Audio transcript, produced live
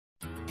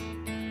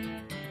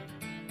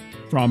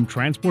From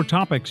Transport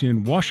Topics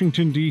in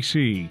Washington,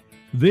 D.C.,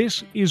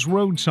 this is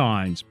Road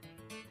Signs.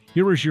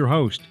 Here is your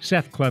host,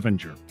 Seth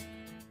Clevenger.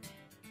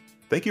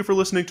 Thank you for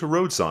listening to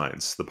Road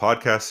Signs, the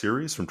podcast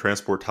series from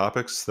Transport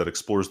Topics that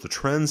explores the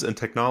trends and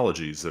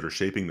technologies that are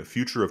shaping the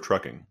future of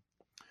trucking.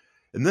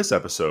 In this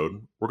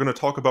episode, we're going to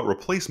talk about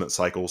replacement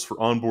cycles for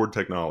onboard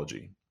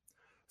technology.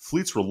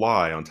 Fleets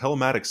rely on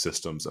telematics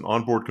systems and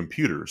onboard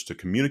computers to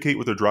communicate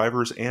with their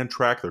drivers and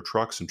track their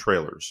trucks and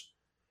trailers.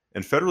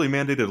 And federally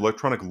mandated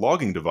electronic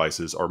logging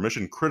devices are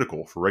mission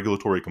critical for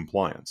regulatory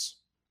compliance.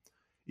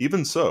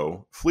 Even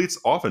so, fleets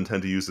often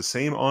tend to use the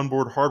same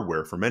onboard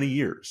hardware for many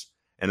years,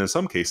 and in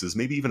some cases,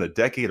 maybe even a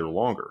decade or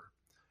longer.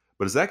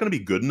 But is that going to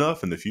be good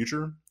enough in the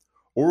future?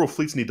 Or will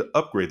fleets need to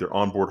upgrade their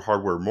onboard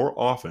hardware more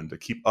often to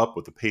keep up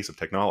with the pace of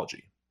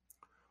technology?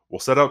 We'll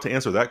set out to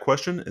answer that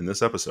question in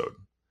this episode.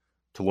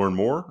 To learn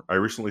more, I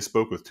recently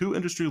spoke with two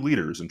industry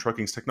leaders in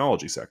trucking's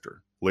technology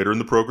sector. Later in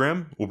the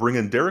program, we'll bring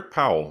in Derek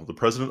Powell, the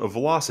president of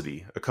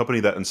Velocity, a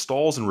company that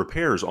installs and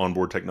repairs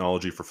onboard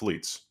technology for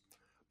fleets.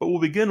 But we'll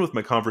begin with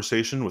my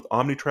conversation with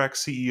Omnitrax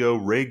CEO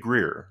Ray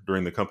Greer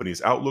during the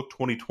company's Outlook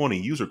 2020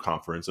 user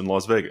conference in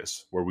Las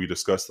Vegas, where we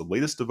discuss the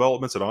latest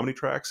developments at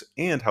Omnitrax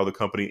and how the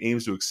company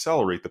aims to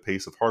accelerate the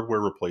pace of hardware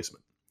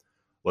replacement.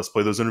 Let's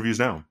play those interviews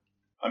now.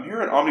 I'm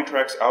here at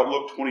Omnitrax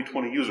Outlook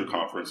 2020 user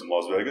conference in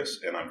Las Vegas,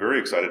 and I'm very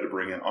excited to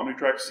bring in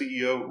Omnitrax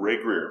CEO Ray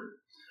Greer.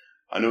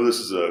 I know this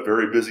is a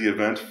very busy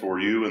event for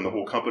you and the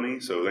whole company,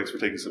 so thanks for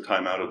taking some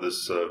time out of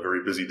this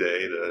very busy day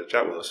to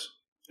chat with us.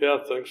 Yeah,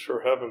 thanks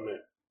for having me.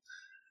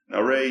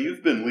 Now, Ray,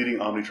 you've been leading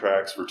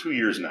Omnitrax for 2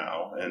 years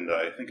now, and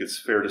I think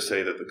it's fair to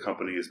say that the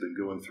company has been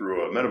going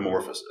through a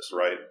metamorphosis,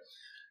 right?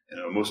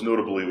 Most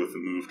notably with the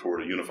move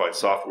toward a unified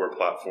software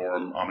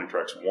platform,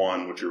 Omnitrax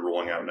One, which you're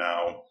rolling out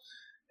now.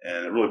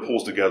 And it really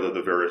pulls together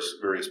the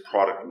various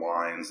product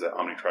lines that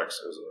Omnitrax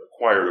has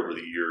acquired over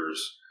the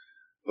years.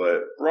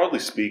 But broadly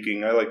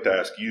speaking, I'd like to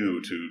ask you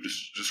to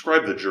just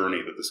describe the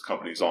journey that this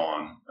company's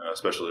on,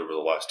 especially over the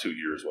last 2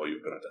 years while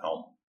you've been at the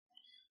helm.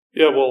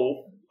 Yeah,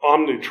 well,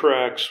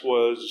 Omnitrax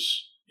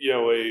was,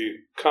 a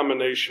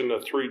combination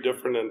of three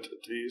different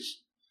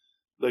entities.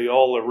 They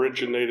all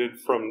originated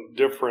from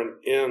different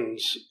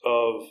ends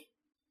of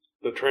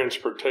the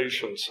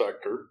transportation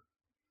sector.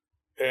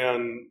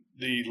 And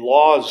the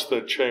laws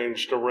that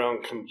changed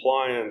around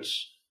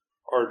compliance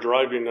are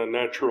driving a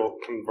natural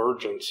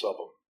convergence of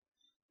them.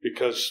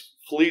 Because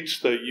fleets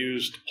that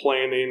used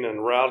planning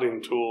and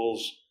routing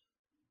tools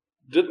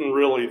didn't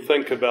really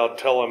think about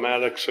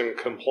telematics and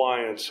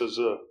compliance as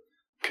a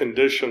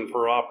condition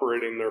for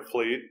operating their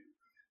fleet.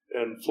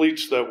 And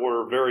fleets that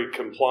were very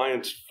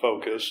compliance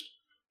focused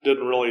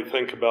didn't really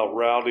think about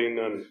routing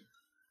and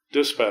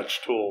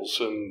dispatch tools.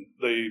 And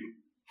they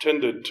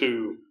tended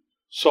to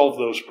solve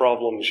those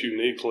problems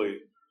uniquely.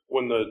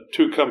 When the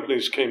two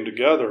companies came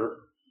together,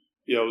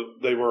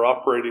 they were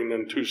operating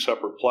in two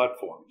separate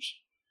platforms,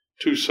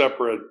 two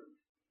separate,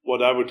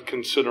 what I would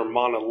consider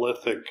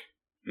monolithic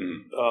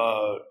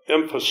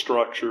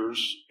infrastructures.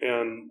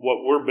 And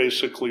what we're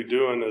basically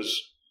doing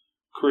is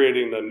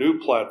creating a new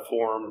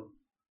platform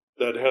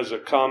that has a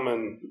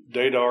common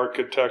data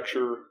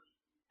architecture,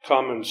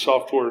 common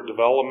software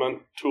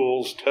development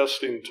tools,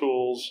 testing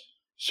tools,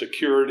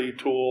 security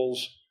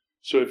tools.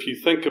 So if you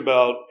think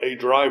about a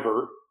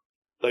driver,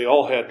 they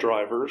all had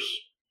drivers,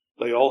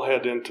 they all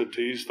had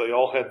entities, they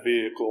all had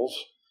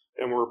vehicles,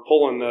 and we're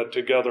pulling that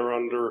together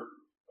under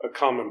a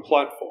common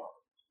platform.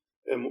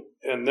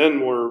 And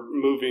then we're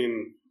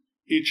moving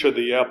each of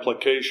the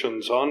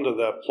applications onto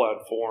that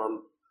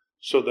platform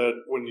so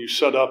that when you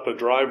set up a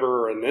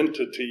driver or an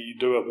entity, you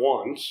do it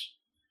once,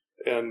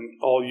 and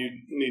all you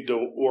need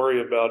to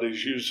worry about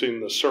is using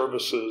the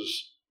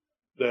services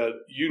that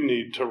you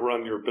need to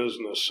run your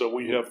business. So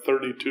we have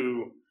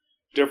 32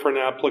 different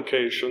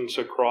applications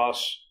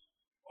across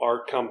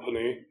our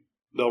company.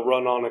 They'll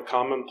run on a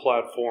common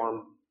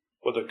platform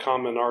with a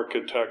common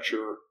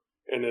architecture,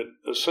 and it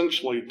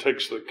essentially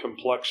takes the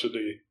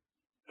complexity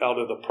out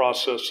of the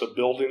process of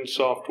building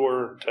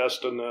software,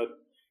 testing it,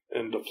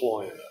 and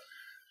deploying it.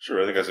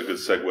 Sure, I think that's a good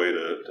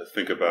segue to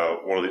think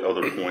about one of the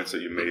other points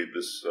that you made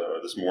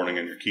this morning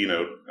in your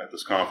keynote at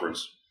this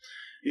conference.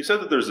 You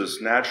said that there's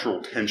this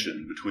natural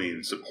tension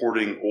between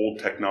supporting old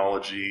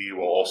technology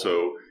while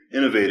also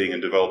innovating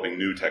and developing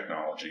new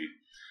technology.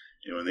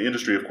 And the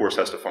industry, of course,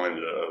 has to find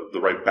the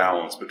right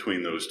balance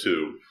between those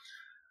two.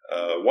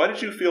 Why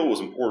did you feel it was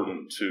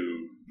important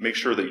to make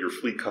sure that your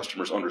fleet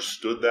customers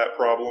understood that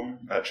problem,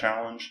 that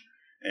challenge?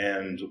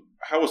 And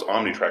how was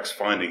Omnitrax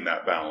finding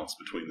that balance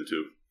between the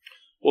two?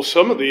 Well,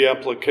 some of the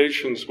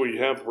applications we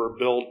have were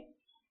built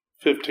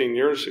 15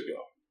 years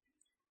ago.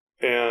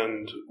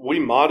 And we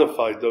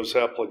modified those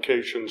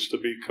applications to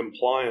be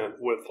compliant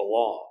with the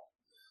law.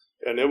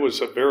 And it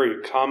was a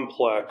very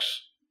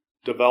complex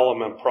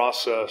development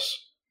process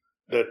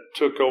that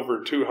took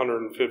over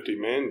 250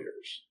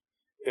 man-years.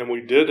 And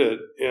we did it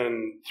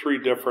in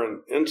 3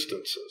 different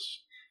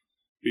instances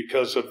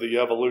because of the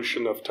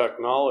evolution of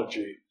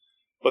technology.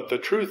 But the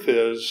truth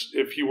is,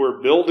 if you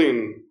were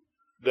building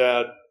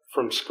that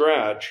from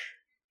scratch,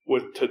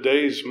 with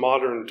today's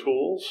modern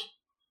tools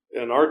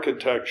and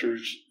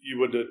architectures, you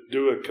would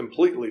do it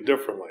completely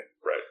differently.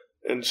 Right.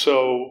 And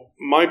so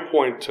my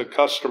point to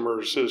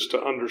customers is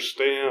to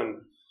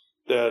understand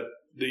that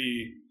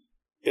the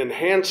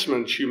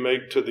enhancements you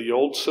make to the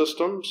old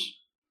systems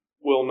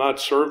will not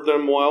serve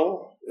them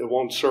well. It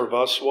won't serve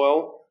us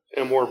well.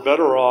 And we're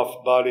better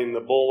off biting the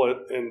bullet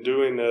and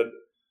doing it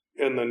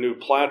in the new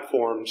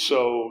platform.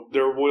 So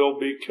there will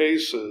be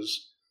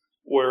cases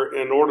where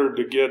in order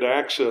to get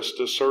access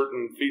to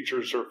certain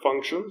features or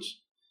functions,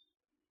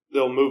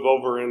 they'll move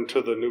over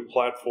into the new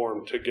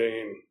platform to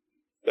gain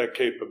that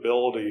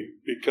capability,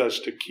 because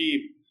to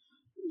keep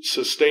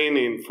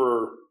sustaining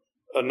for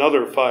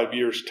another 5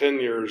 years, 10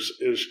 years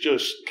is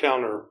just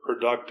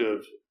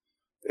counterproductive,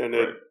 and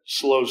it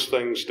slows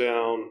things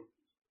down.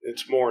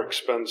 It's more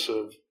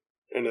expensive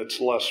and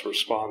it's less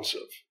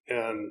responsive.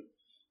 And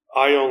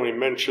I only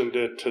mentioned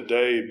it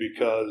today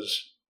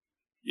because,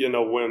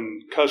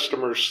 when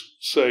customers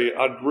say,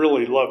 I'd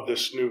really love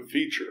this new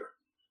feature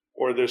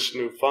or this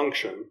new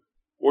function,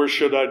 where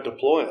should I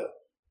deploy it?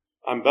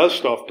 I'm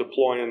best off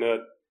deploying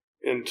it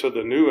into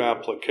the new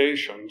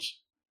applications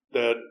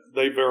that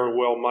they very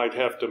well might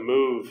have to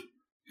move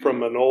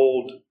from an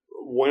old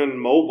Win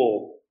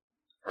mobile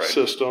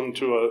system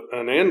to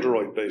an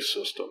Android-based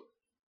system.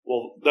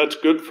 Well, that's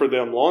good for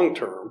them long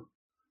term,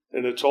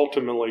 and it's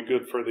ultimately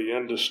good for the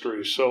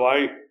industry. So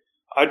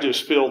I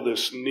just feel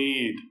this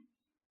need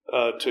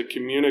to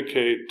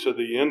communicate to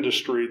the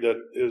industry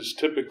that is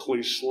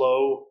typically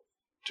slow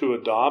to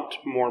adopt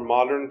more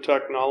modern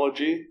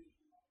technology,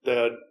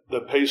 that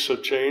the pace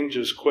of change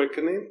is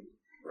quickening,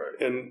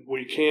 and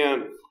we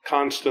can't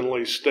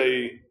constantly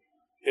stay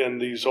in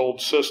these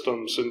old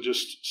systems and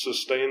just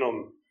sustain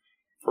them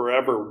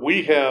forever.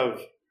 We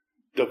have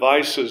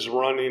devices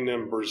running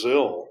in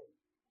Brazil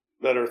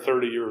that are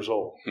 30 years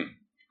old,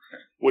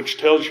 which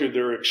tells you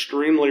they're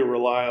extremely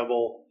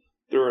reliable,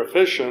 they're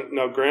efficient.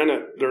 Now,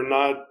 granted, they're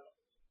not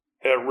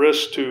at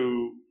risk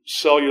to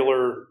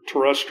cellular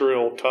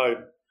terrestrial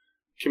type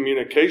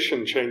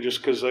communication changes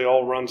because they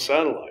all run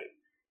satellite.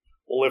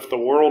 Well, if the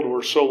world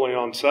were solely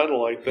on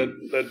satellite,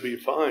 that'd be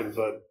fine.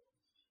 But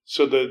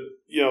so the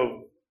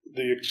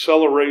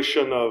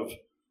acceleration of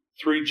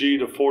 3G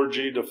to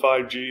 4G to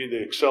 5G,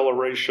 the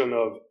acceleration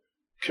of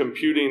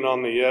computing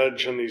on the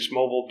edge and these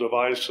mobile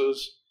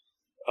devices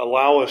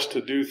allow us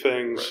to do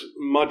things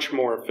much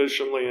more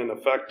efficiently and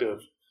effective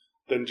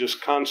than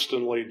just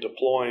constantly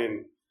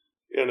deploying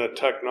in a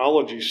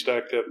technology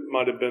stack that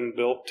might have been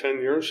built 10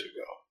 years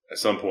ago. At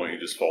some point, you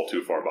just fall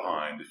too far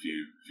behind if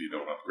you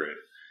don't upgrade.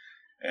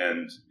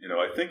 And,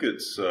 I think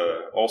it's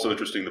also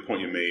interesting the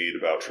point you made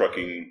about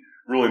trucking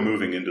really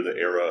moving into the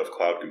era of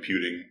cloud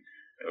computing.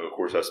 Of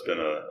course, that's been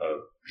a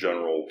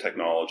general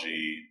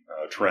technology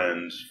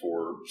trend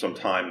for some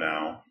time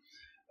now.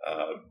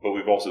 But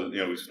we've also,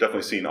 we've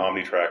definitely seen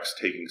Omnitracs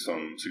taking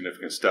some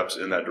significant steps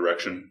in that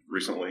direction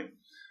recently.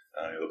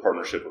 The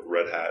partnership with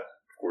Red Hat,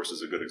 of course,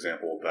 is a good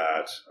example of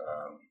that.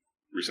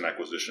 Recent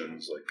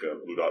acquisitions like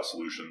Blue Dot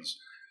Solutions.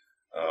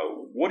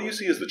 What do you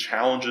see as the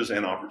challenges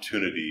and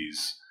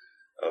opportunities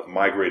of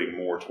migrating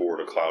more toward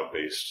a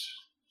cloud-based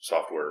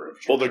software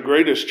infrastructure? Well, the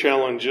greatest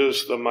challenge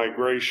is the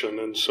migration.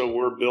 And so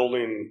we're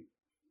building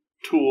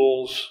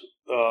tools,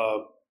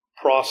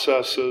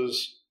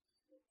 processes,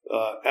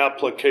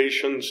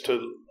 applications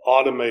to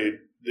automate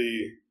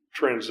the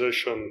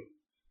transition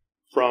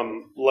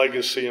from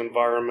legacy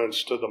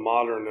environments to the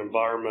modern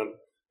environment.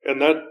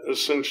 And that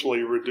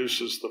essentially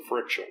reduces the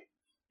friction,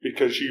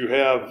 because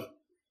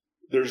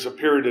there's a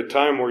period of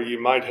time where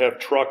you might have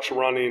trucks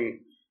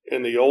running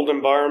in the old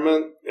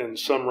environment and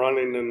some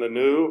running in the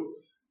new.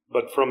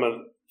 But from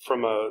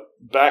a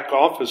back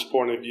office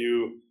point of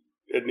view,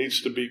 it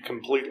needs to be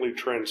completely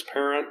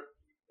transparent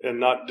and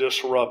not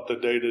disrupt the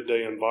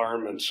day-to-day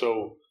environment.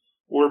 So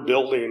we're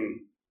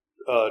building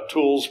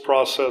tools,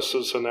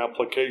 processes, and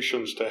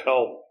applications to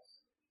help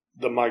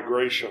the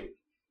migration.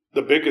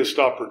 The biggest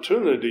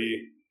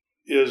opportunity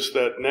is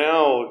that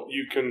now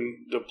you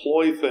can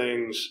deploy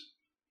things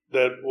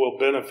that will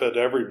benefit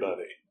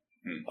everybody.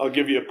 I'll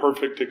give you a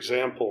perfect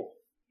example.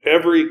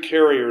 Every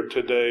carrier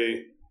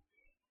today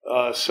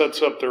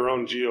sets up their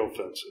own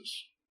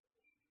geofences.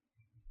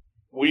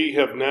 We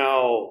have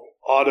now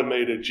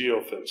automated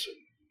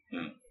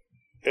geofencing.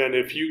 And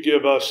if you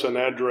give us an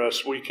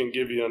address, we can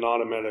give you an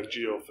automatic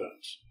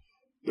geofence.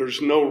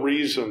 There's no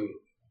reason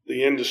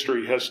the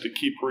industry has to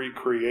keep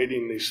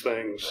recreating these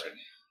things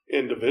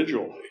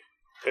individually.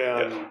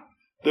 And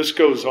this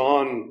goes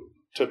on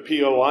to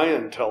POI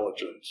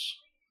intelligence.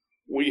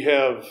 We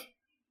have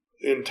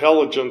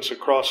intelligence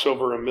across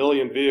over 1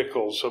 million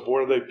vehicles of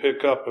where they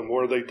pick up and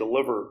where they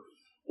deliver.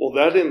 Well,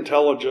 that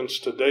intelligence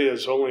today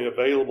is only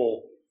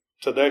available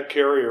to that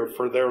carrier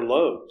for their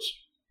loads.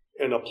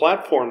 In a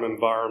platform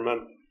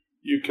environment,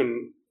 you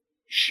can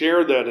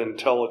share that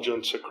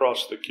intelligence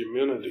across the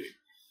community.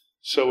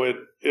 So it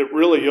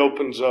really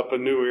opens up a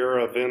new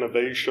era of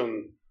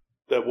innovation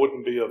that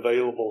wouldn't be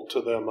available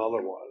to them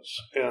otherwise.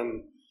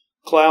 And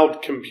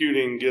cloud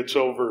computing gets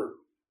overused.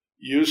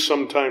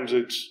 Sometimes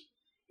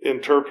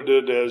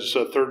interpreted as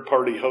a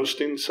third-party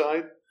hosting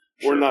site.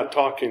 Sure. We're not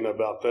talking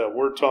about that.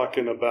 We're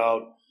talking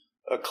about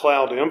a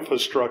cloud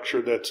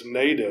infrastructure that's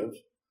native,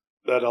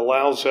 that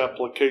allows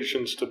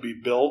applications to be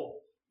built,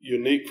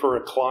 unique for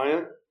a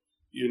client,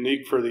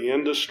 unique for the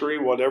industry,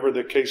 whatever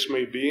the case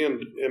may be,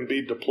 and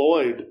be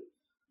deployed,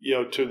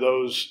 to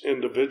those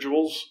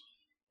individuals,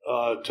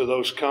 to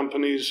those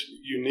companies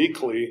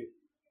uniquely,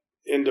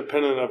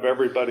 independent of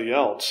everybody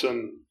else.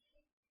 And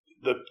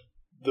the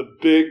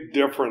big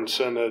difference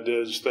in it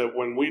is that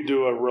when we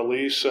do a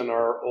release in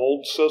our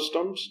old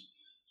systems,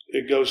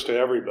 it goes to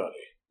everybody.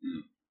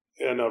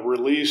 And a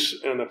release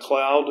in a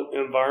cloud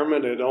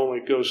environment, it only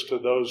goes to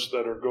those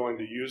that are going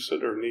to use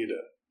it or need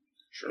it.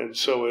 Sure. And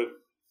so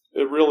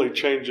it really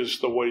changes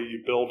the way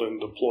you build and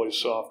deploy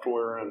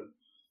software. And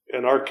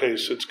in our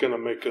case, it's going to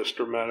make us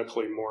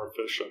dramatically more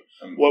efficient.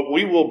 What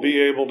we will be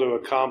able to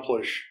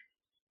accomplish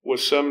with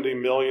 $70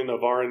 million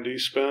of R&D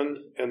spend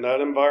in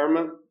that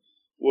environment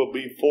will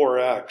be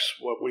 4x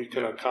what we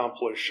can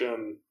accomplish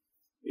in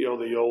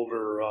the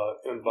older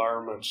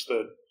environments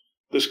that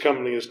this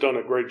company has done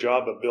a great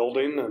job of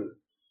building and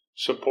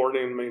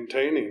supporting and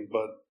maintaining.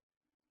 But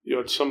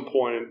at some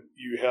point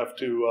you have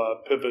to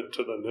pivot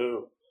to the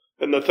new.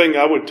 And the thing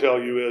I would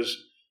tell you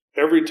is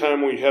every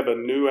time we have a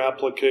new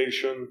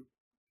application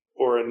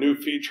or a new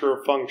feature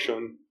or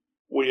function,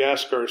 we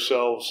ask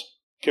ourselves,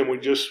 can we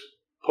just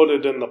put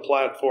it in the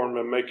platform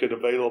and make it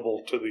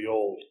available to the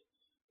old?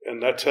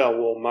 And that's how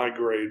we'll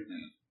migrate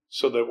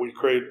so that we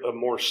create a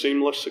more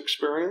seamless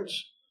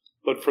experience.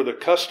 But for the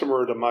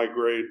customer to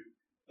migrate,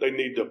 they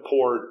need to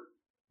port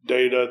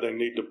data, they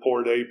need to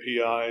port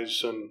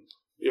APIs, and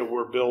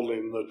we're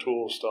building the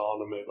tools to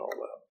automate all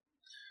that.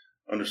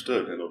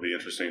 Understood. And it'll be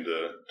interesting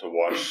to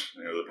watch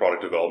the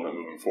product development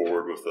moving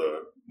forward with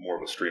more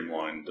of a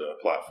streamlined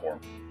platform.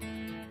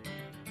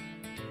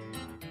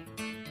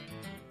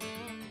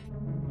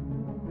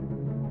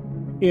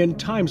 In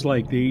times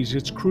like these,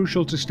 it's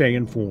crucial to stay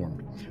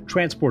informed.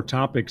 Transport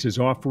Topics is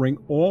offering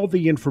all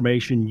the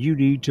information you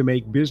need to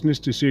make business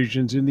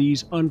decisions in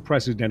these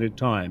unprecedented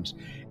times.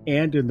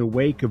 And in the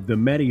wake of the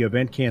many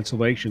event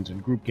cancellations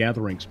and group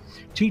gatherings,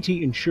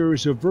 TT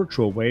ensures a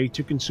virtual way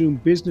to consume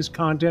business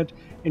content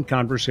and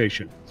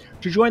conversation.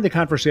 To join the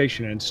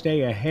conversation and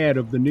stay ahead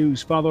of the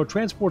news, follow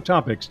Transport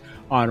Topics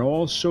on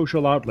all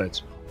social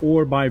outlets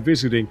or by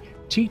visiting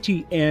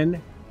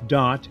ttn.ws/stay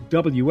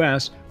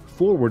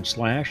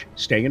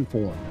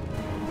informed.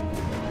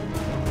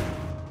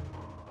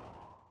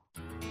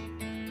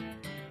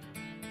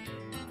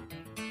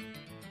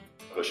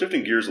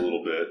 Shifting gears a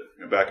little bit,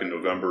 back in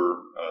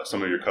November,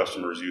 some of your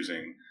customers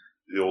using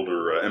the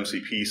older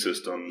MCP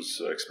systems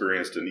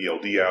experienced an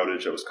ELD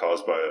outage that was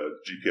caused by a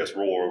GPS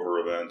rollover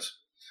event.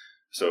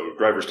 So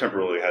drivers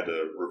temporarily had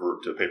to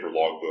revert to paper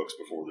logbooks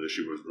before the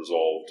issue was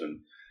resolved.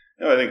 And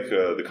I think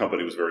the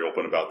company was very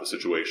open about the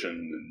situation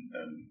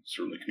and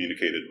certainly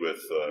communicated with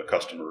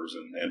customers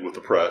and with the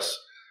press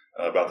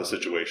about the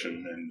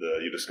situation. And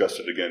you discussed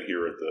it again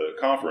here at the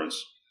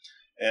conference.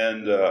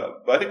 And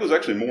but I think it was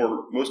actually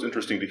most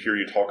interesting to hear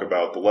you talk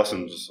about the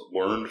lessons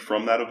learned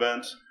from that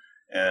event.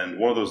 And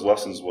one of those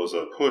lessons was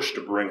a push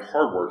to bring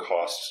hardware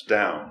costs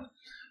down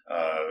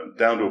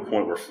to a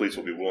point where fleets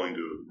will be willing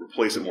to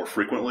replace it more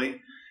frequently.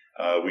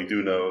 We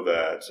do know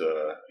that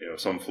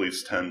some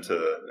fleets tend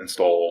to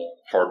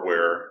install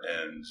hardware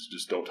and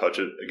just don't touch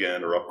it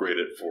again or upgrade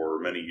it for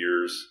many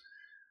years.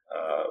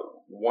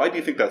 Why do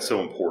you think that's so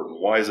important?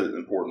 Why is it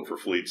important for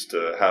fleets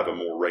to have a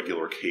more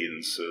regular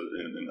cadence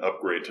and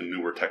upgrade to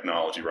newer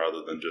technology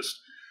rather than just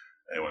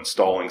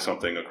installing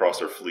something across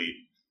their fleet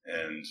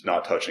and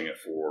not touching it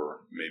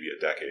for maybe a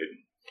decade?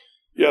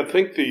 Yeah, I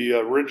think the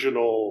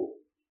original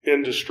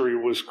industry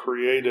was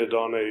created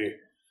on a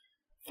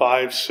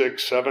 $5,000,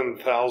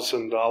 $6,000,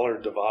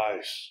 $7,000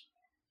 device,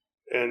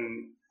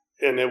 and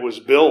it was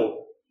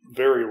built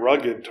very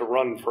rugged to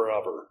run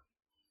forever.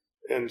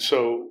 And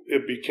so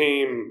it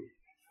became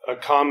a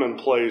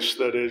commonplace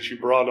that as you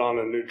brought on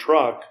a new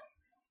truck,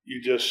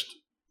 you just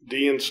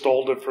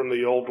deinstalled it from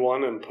the old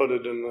one and put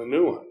it in the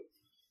new one.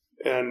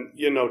 And,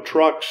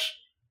 trucks,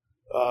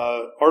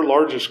 our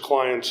largest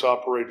clients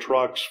operate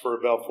trucks for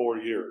about 4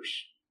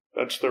 years.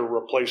 That's their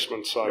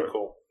replacement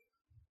cycle.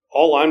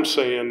 All I'm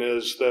saying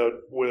is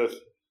that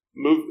with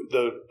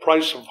the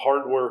price of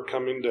hardware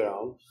coming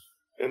down,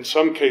 in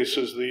some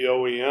cases the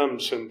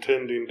OEMs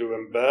intending to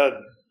embed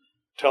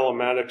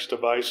telematics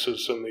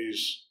devices in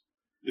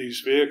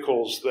these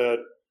vehicles,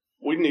 that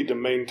we need to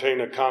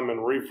maintain a common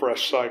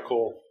refresh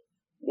cycle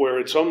where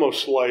it's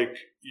almost like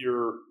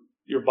you're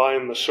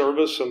buying the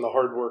service and the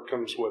hardware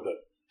comes with it.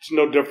 It's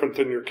no different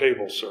than your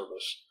cable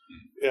service.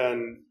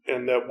 And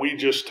that we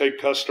just take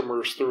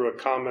customers through a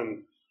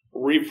common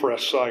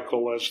refresh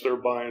cycle as they're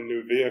buying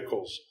new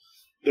vehicles.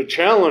 The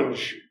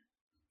challenge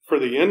for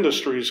the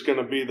industry is going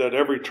to be that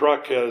every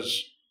truck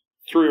has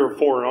 3 or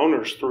 4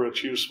 owners through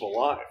its useful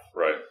life.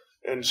 Right.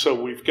 And so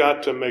we've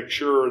got to make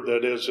sure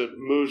that as it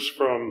moves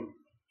from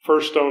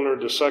first owner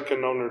to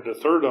second owner to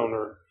third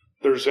owner,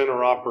 there's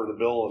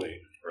interoperability.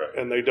 Right.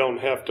 And they don't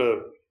have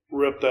to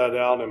rip that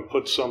out and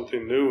put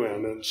something new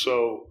in. And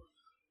so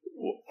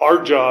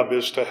our job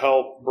is to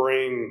help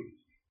bring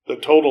the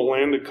total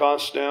landed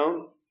cost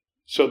down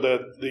so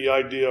that the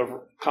idea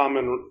of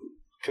common,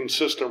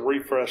 consistent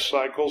refresh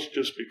cycles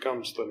just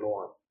becomes the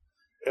norm.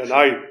 And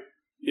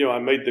I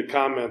made the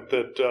comment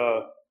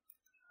that,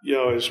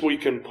 as we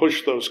can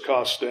push those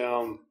costs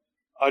down,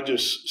 I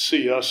just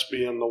see us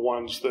being the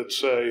ones that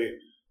say,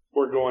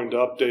 we're going to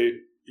update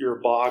your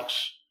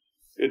box.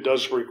 It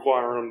does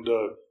require them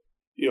to,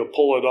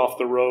 pull it off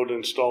the road,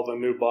 install the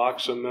new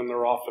box, and then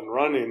they're off and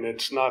running.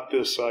 It's not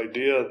this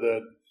idea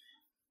that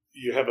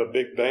you have a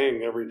big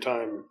bang every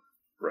time,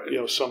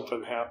 right,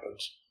 something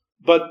happens.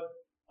 But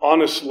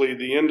honestly,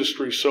 the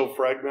industry's so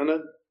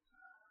fragmented,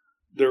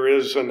 there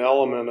is an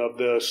element of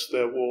this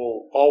that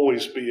will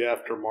always be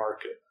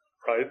aftermarket,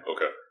 right?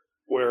 Okay.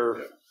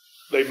 Where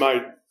they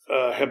might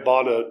have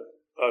bought a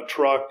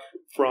truck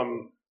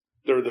from,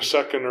 they're the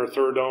second or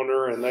third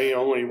owner, and they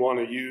only want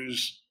to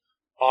use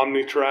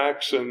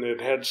OmniTrax and it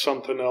had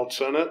something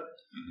else in it.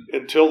 Mm-hmm.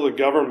 Until the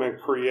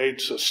government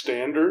creates a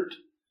standard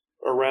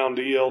around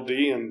ELD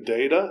and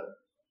data,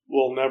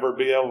 we'll never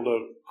be able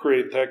to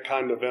create that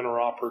kind of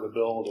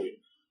interoperability.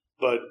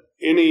 But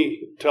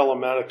any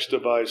telematics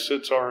device,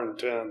 it's our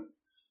intent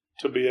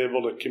to be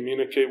able to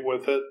communicate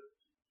with it,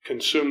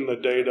 consume the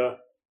data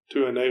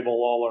to enable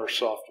all our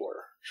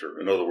software.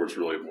 Sure. In other words,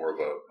 really more of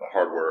a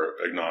hardware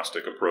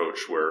agnostic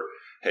approach where,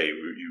 hey,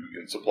 you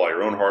can supply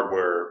your own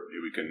hardware.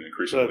 We can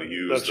increasingly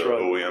use the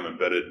OEM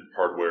embedded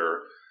hardware,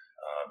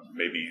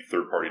 maybe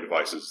third-party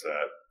devices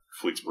that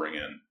fleets bring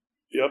in.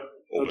 Yep,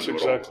 that's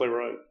exactly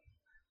right.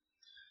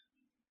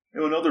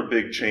 Another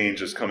big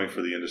change that's coming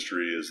for the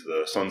industry is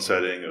the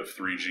sunsetting of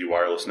 3G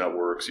wireless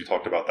networks. You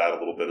talked about that a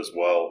little bit as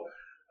well.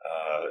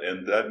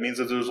 And that means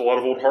that there's a lot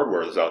of old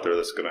hardware that's out there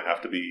that's going to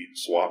have to be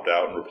swapped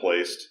out and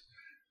replaced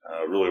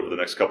really over the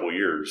next couple of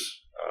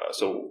years.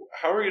 So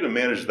how are you going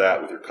to manage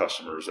that with your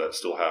customers that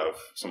still have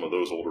some of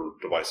those older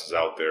devices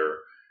out there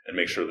and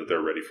make sure that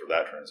they're ready for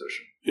that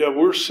transition? Yeah,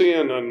 we're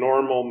seeing a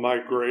normal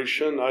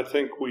migration. I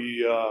think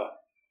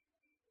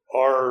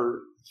our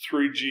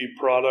 3G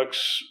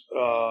products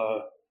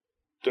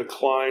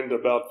declined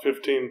about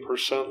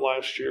 15%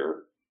 last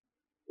year.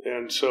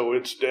 And so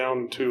it's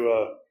down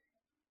to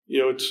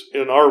it's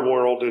in our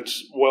world,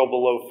 it's well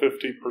below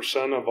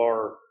 50% of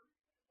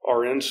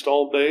our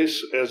install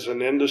base. As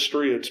an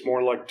industry, it's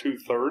more like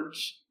 2/3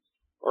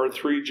 are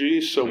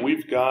 3G. So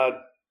we've got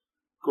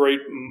great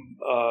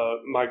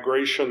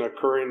migration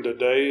occurring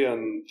today,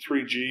 and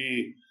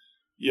 3G,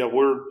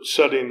 we're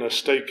setting a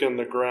stake in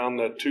the ground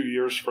that 2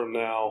 years from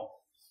now,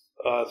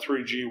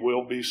 3G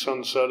will be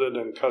sunsetted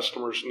and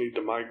customers need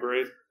to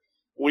migrate.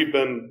 We've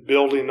been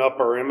building up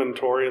our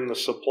inventory in the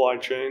supply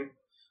chain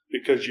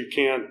because you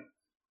can't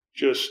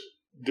just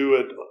do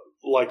it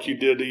like you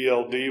did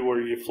ELD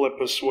where you flip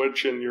a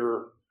switch and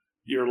you're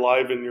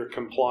live and you're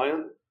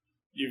compliant.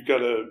 You've got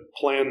to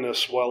plan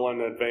this well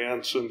in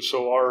advance. And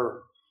so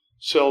our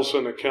sales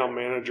and account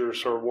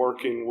managers are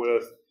working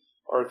with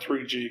our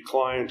 3G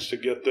clients to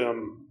get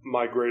them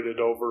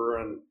migrated over.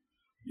 And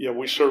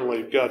we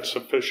certainly got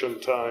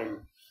sufficient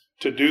time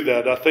to do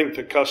that. I think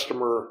the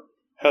customer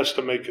has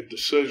to make a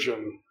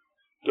decision.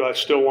 Do I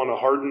still want a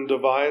hardened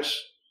device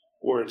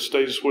where it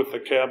stays with the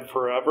cab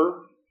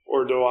forever?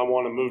 Or do I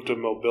want to move to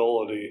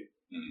mobility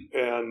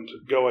and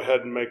go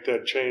ahead and make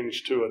that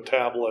change to a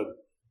tablet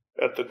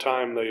at the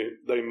time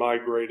they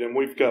migrate? And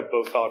we've got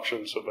both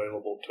options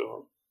available to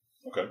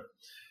them. Okay.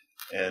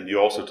 And you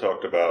also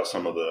talked about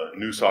some of the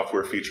new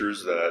software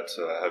features that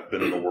have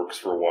been in the works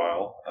for a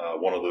while.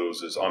 One of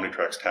those is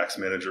OmniTrax Tax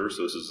Manager.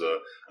 So this is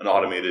an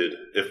automated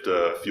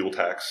IFTA fuel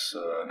tax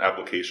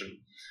application.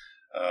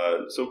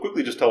 So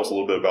quickly just tell us a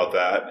little bit about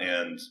that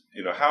and,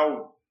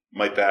 how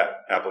might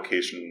that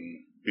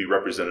application be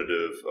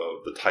representative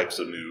of the types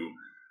of new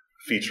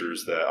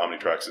features that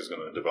OmniTrax is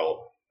going to develop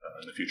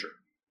in the future?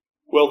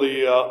 Well,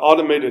 the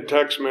automated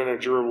tax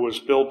manager was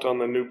built on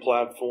the new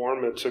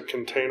platform. It's a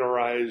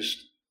containerized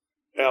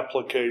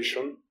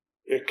application.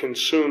 It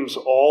consumes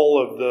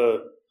all of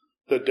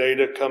the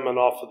data coming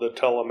off of the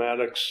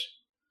telematics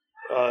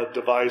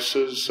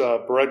devices,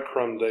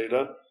 breadcrumb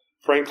data.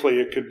 Frankly,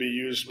 it could be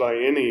used by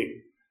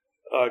any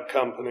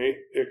company.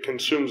 It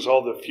consumes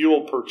all the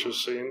fuel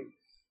purchasing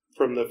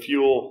from the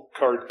fuel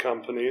card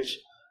companies,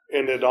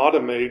 and it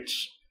automates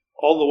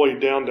all the way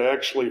down to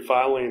actually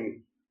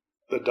filing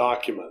the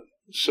document.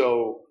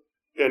 So,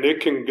 and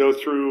it can go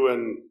through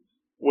and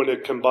when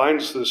it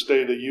combines this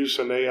data, use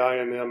an AI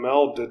and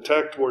ML,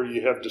 detect where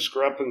you have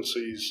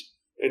discrepancies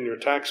in your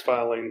tax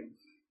filing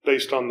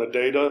based on the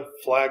data,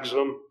 flags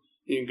them.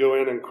 You can go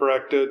in and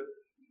correct it,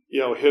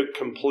 hit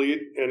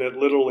complete, and it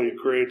literally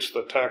creates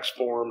the tax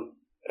form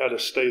at a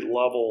state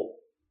level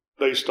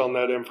based on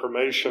that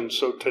information.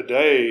 So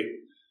today,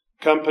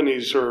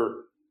 companies are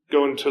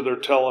going to their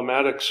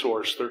telematics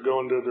source, they're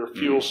going to their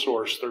fuel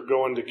source, they're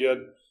going to get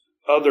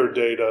other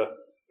data,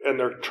 and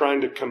they're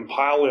trying to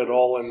compile it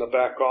all in the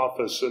back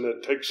office, and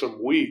it takes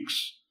them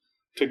weeks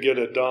to get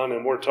it done.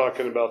 And we're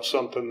talking about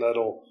something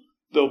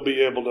they'll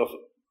be able to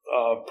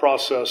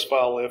process,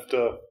 file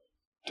IFTA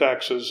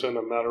taxes in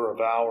a matter of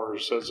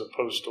hours as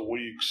opposed to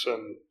weeks.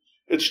 And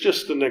it's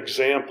just an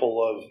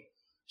example of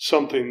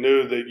something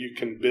new that you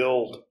can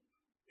build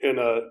in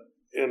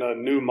a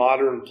new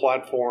modern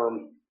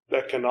platform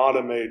that can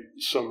automate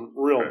some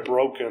real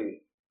broken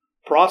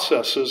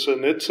processes.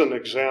 And it's an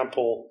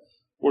example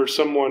where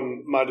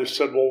someone might have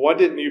said, well, why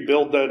didn't you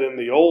build that in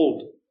the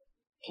old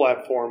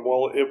platform?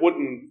 Well, it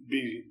wouldn't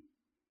be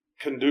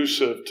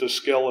conducive to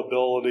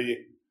scalability,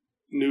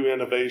 new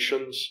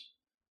innovations.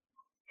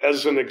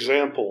 As an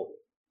example,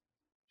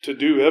 to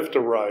do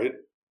IFTA right,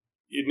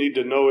 you need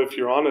to know if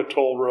you're on a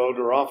toll road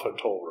or off a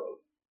toll road.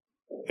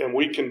 And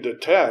we can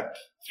detect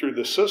through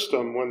the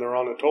system when they're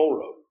on a toll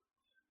road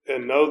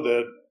and know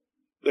that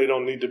they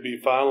don't need to be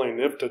filing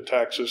IFTA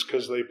taxes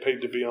because they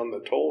paid to be on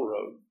the toll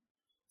road.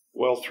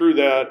 Well, through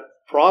that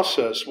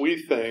process,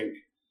 we think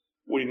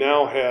we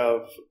now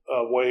have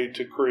a way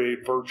to create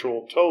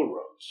virtual toll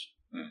roads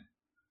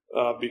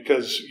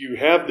because you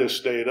have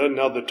this data.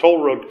 Now, the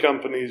toll road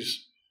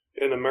companies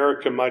in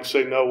America might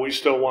say, no, we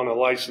still want a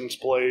license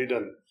plate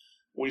and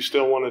we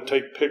still want to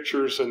take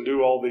pictures and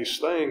do all these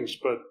things.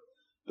 But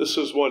this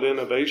is what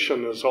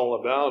innovation is all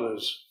about,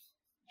 is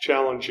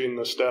challenging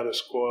the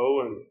status quo.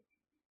 And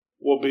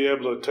we'll be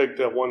able to take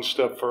that one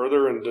step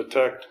further and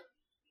detect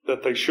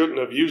that they shouldn't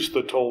have used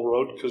the toll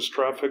road because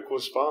traffic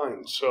was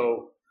fine.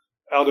 So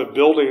out of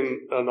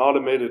building an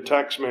automated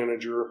tax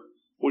manager,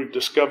 we've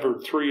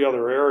discovered 3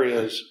 other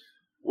areas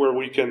where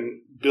we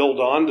can build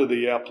onto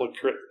the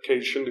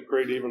application to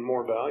create even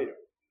more value.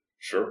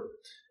 Sure.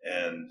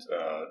 And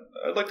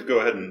I'd like to go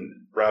ahead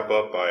and wrap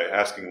up by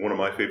asking one of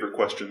my favorite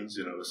questions.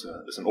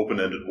 It's an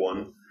open-ended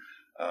one.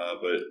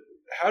 But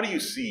how do you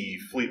see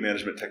fleet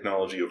management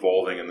technology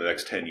evolving in the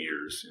next 10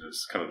 years?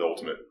 It's kind of the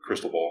ultimate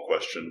crystal ball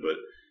question. But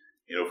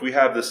if we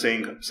have the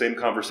same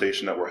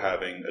conversation that we're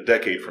having a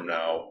decade from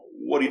now,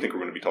 what do you think we're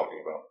going to be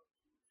talking about?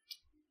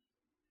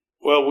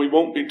 Well, we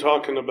won't be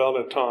talking about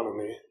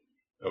autonomy.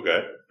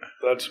 Okay.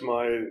 That's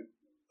my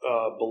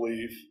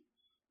belief.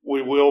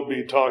 We will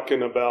be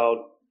talking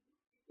about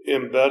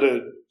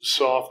embedded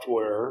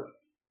software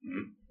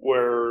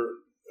where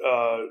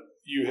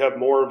you have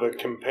more of a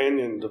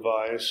companion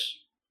device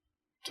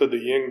to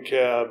the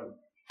in-cab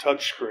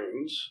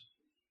touchscreens,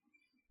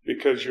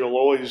 because you'll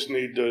always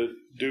need to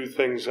do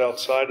things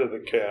outside of the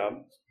cab,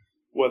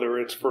 whether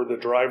it's for the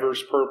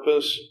driver's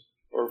purpose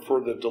or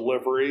for the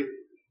delivery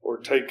or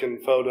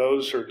taking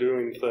photos or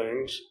doing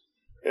things.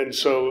 And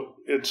so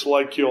it's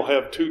like you'll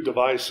have 2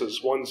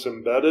 devices. One's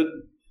embedded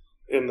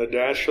in the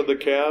dash of the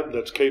cab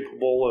that's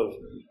capable of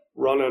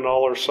running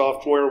all our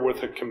software.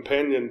 With a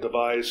companion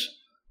device,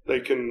 they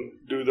can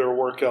do their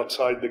work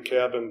outside the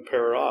cab and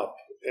pair up.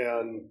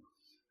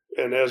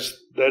 And as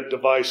that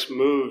device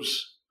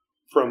moves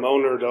from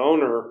owner to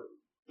owner,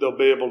 they'll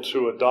be able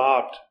to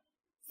adopt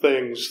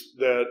things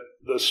that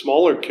the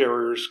smaller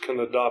carriers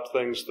can adopt,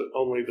 things that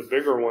only the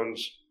bigger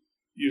ones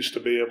used to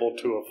be able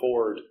to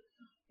afford.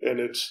 And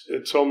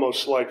it's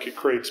almost like it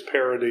creates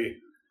parity,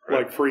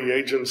 like free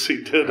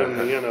agency did in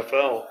the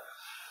NFL,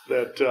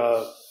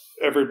 that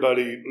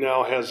everybody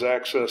now has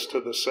access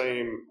to the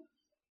same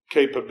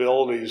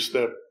capabilities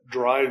that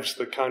drives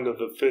the kind of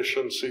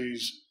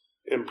efficiencies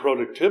and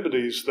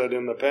productivities that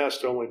in the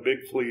past only big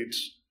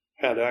fleets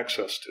had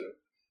access to.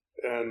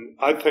 And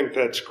I think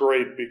that's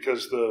great,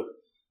 because the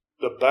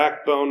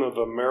backbone of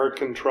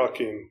American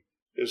trucking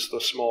is the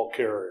small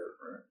carrier.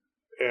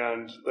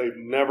 And they've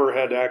never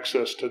had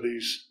access to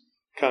these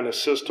kind of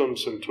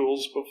systems and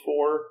tools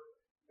before.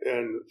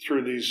 And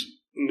through these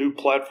new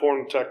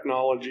platform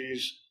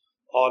technologies,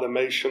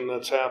 automation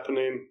that's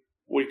happening,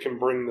 we can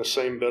bring the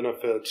same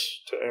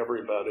benefits to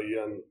everybody.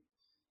 And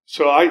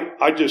so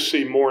I just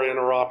see more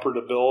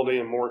interoperability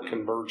and more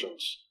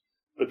convergence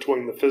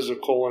between the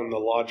physical and the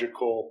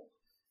logical.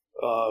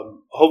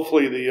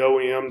 Hopefully the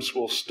OEMs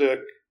will stick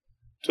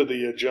to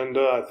the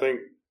agenda. I think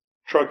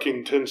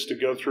trucking tends to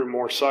go through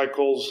more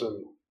cycles,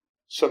 and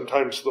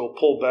sometimes they'll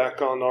pull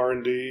back on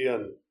R&D,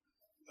 and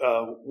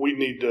we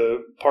need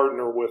to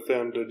partner with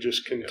them to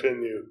just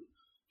continue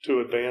to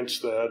advance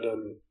that.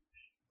 And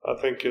I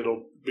think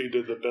it'll be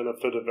to the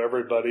benefit of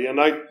everybody. And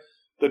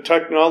the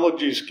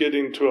technology is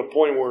getting to a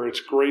point where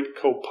it's great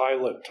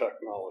co-pilot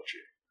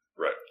technology.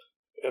 Right.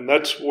 And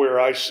that's where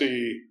I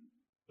see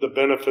the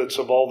benefits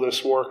of all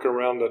this work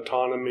around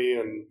autonomy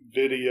and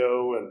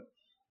video and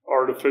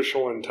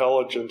artificial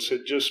intelligence.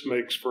 It just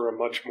makes for a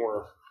much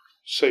more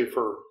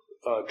safer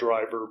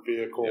driver,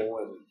 vehicle,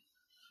 and,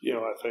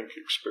 I think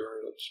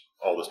experience.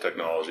 All this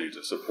technology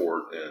to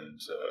support and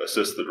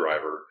assist the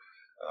driver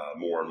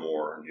more and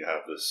more. And you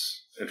have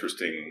this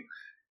interesting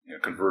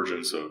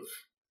convergence of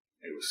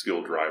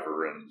skilled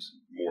driver and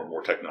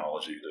more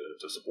technology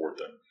to support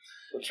them.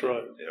 That's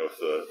right.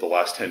 If the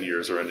last 10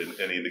 years are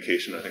any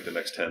indication, I think the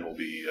next 10 will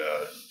be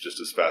just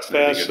as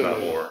fascinating, if not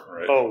more.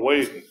 Right? Oh,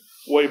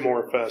 way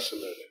more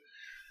fascinating.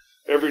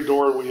 Every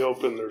door we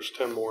open, there's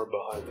 10 more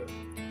behind it.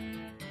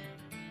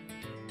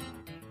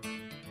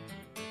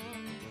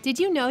 Did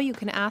you know you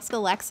can ask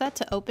Alexa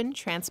to open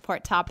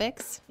Transport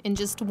Topics? In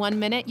just 1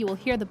 minute, you will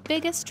hear the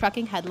biggest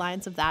trucking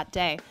headlines of that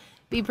day.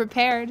 Be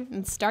prepared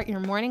and start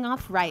your morning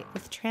off right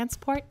with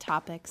Transport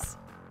Topics.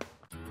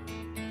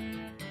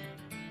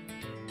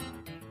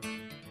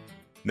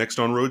 Next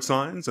on Road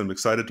Signs, I'm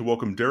excited to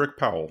welcome Derek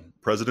Powell,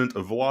 president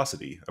of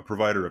Velocity, a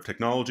provider of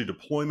technology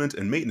deployment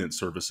and maintenance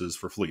services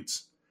for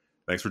fleets.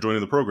 Thanks for joining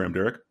the program,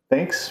 Derek.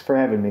 Thanks for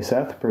having me,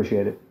 Seth.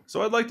 Appreciate it.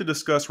 So I'd like to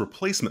discuss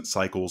replacement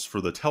cycles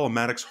for the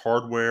telematics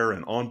hardware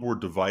and onboard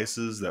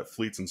devices that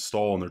fleets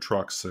install on their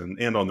trucks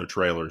and on their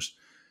trailers.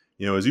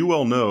 As you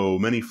well know,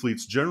 many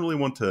fleets generally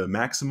want to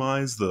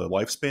maximize the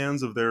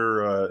lifespans of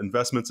their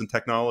investments in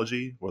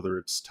technology, whether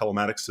it's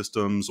telematics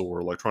systems or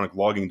electronic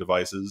logging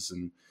devices.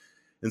 And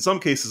in some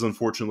cases,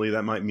 unfortunately,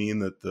 that might mean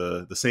that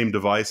the same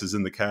device is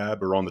in the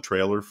cab or on the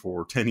trailer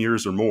for 10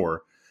 years or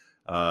more.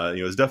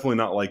 It's definitely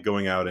not like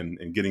going out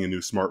and getting a new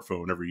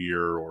smartphone every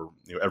year or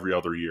every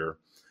other year.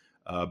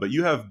 But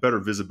you have better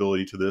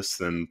visibility to this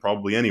than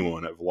probably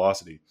anyone at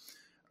Velocity.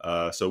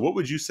 So what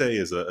would you say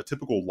is a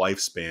typical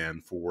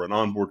lifespan for an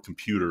onboard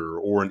computer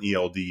or an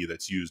ELD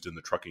that's used in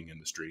the trucking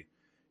industry?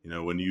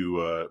 When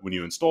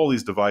you install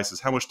these devices,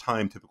 how much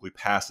time typically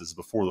passes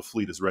before the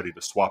fleet is ready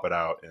to swap it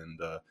out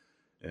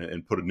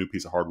and put a new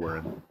piece of hardware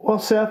in? Well,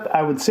 Seth,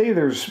 I would say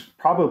there's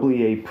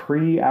probably a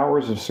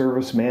pre-hours of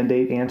service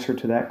mandate answer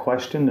to that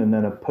question, and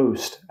then a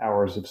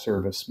post-hours of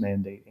service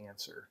mandate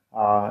answer.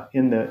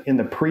 In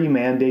the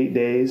pre-mandate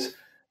days,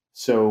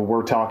 so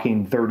we're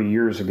talking 30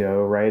 years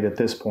ago, right, at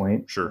this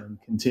point, sure, and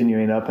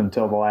continuing up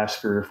until the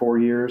last 3 or 4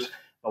 years,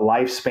 the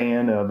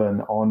lifespan of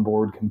an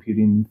onboard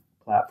computing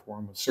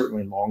platform was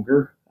certainly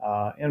longer.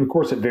 And of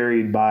course, it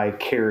varied by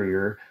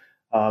carrier.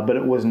 But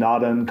it was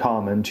not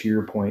uncommon, to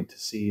your point, to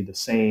see the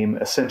same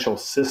essential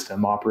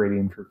system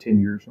operating for 10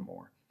 years or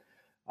more.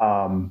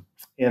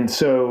 And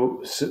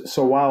so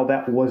while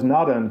that was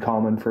not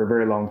uncommon for a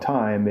very long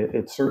time,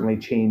 it certainly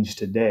changed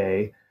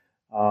today.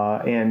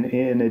 And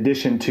in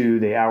addition to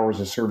the hours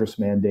of service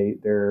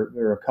mandate, there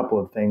are a couple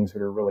of things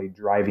that are really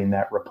driving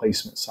that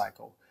replacement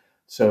cycle.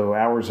 So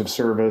hours of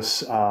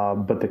service,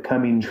 but the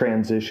coming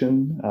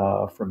transition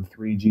from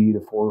 3G to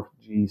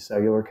 4G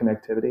cellular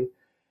connectivity.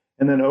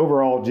 And then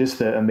overall, just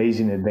the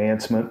amazing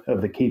advancement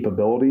of the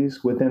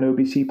capabilities within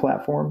OBC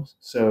platforms.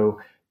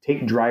 So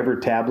take driver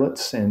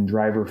tablets and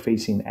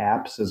driver-facing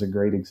apps as a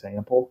great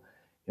example.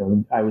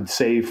 I would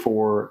say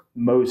for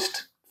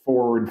most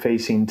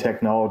forward-facing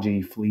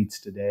technology fleets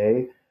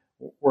today,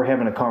 we're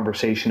having a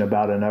conversation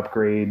about an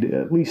upgrade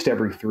at least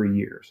every 3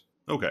 years.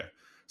 Okay.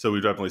 So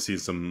we've definitely seen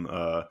some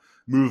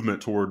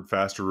movement toward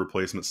faster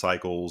replacement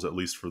cycles, at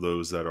least for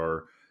those that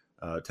are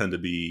tend to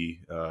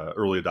be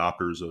early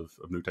adopters of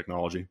new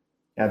technology.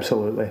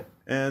 Absolutely.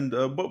 And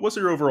what's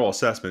your overall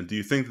assessment? Do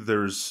you think that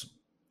there's,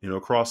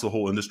 across the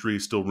whole industry,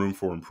 still room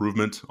for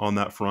improvement on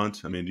that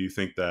front? I mean, do you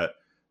think that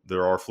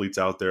there are fleets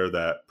out there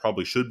that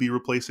probably should be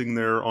replacing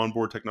their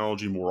onboard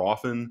technology more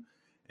often?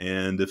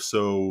 And if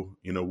so,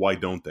 why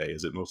don't they?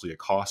 Is it mostly a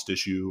cost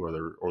issue,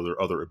 or are there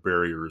other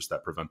barriers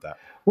that prevent that?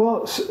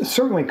 Well,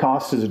 certainly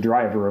cost is a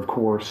driver, of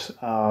course.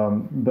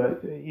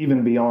 But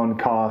even beyond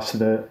cost,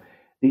 the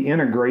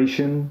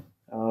integration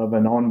of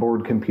an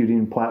onboard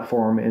computing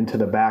platform into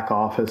the back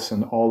office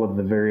and all of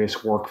the various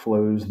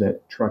workflows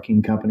that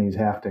trucking companies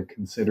have to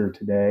consider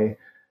today,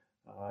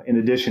 in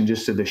addition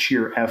just to the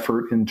sheer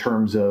effort in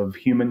terms of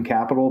human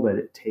capital that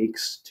it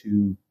takes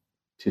to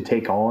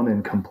take on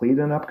and complete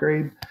an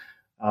upgrade,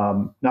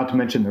 not to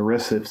mention the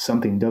risk if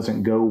something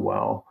doesn't go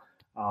well,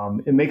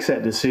 it makes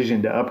that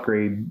decision to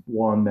upgrade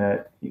one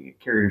that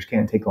carriers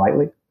can't take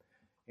lightly.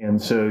 And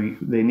so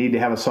they need to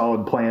have a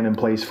solid plan in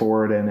place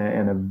for it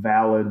and a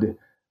valid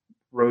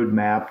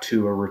roadmap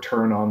to a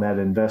return on that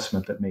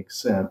investment that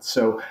makes sense.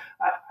 So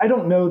I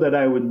don't know that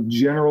I would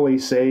generally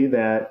say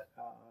that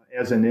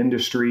as an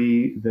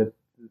industry that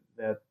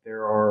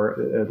there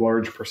are a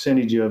large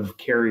percentage of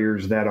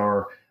carriers that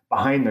are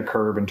behind the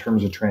curve in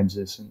terms of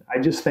transition. I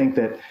just think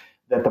that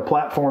the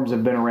platforms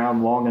have been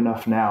around long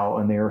enough now,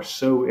 and they are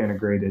so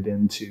integrated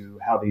into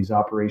how these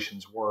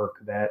operations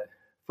work that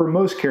for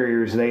most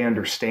carriers, they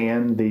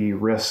understand the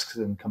risks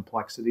and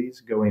complexities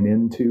going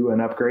into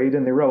an upgrade,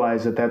 and they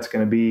realize that that's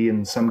going to be,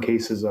 in some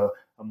cases, a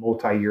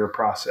multi-year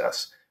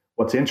process.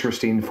 What's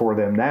interesting for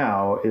them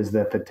now is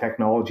that the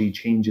technology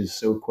changes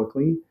so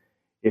quickly.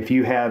 If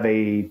you have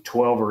a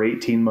 12 or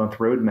 18-month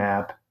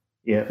roadmap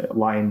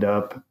lined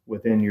up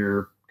within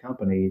your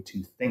company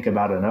to think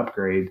about an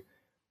upgrade,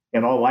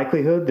 in all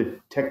likelihood, the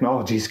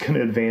technology is going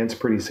to advance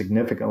pretty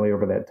significantly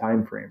over that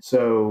time frame.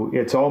 So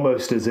it's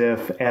almost as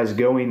if, as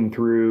going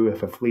through,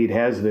 if a fleet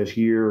has this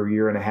year or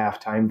year and a half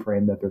time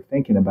frame that they're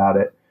thinking about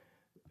it,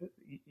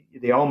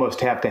 they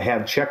almost have to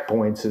have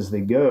checkpoints as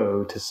they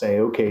go to say,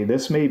 okay,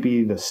 this may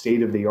be the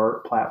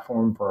state-of-the-art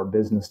platform for our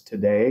business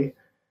today,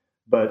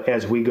 but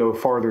as we go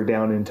farther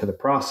down into the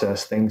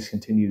process, things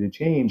continue to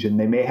change, and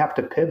they may have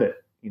to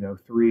pivot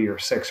 3 or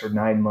 6 or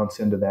 9 months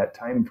into that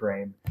time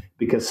frame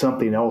because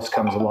something else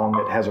comes along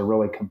that has a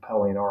really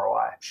compelling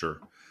ROI. Sure.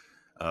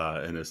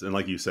 And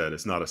like you said,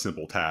 it's not a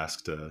simple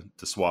task to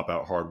swap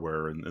out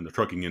hardware in the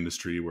trucking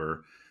industry,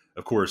 where,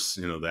 of course,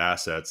 the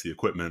assets, the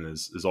equipment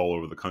is all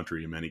over the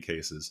country in many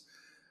cases.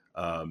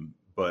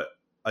 But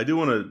I do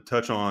want to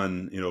touch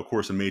on, of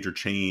course, a major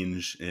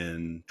change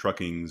in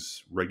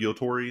trucking's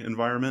regulatory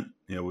environment,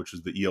 which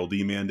is the ELD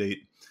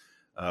mandate.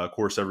 Of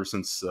course, ever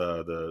since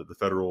the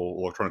federal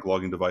electronic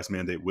logging device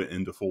mandate went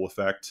into full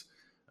effect,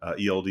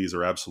 ELDs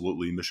are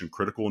absolutely mission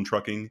critical in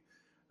trucking.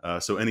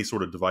 So any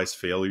sort of device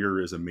failure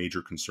is a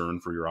major concern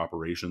for your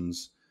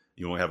operations.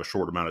 You only have a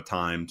short amount of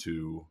time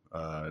to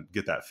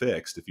get that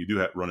fixed if you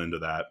do run into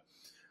that.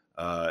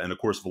 And of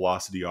course,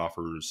 Velocity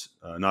offers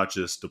not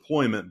just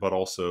deployment, but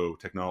also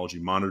technology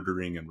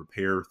monitoring and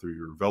repair through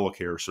your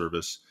VeloCare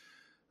service.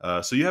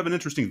 So you have an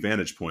interesting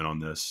vantage point on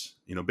this.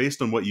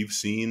 Based on what you've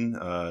seen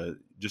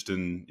just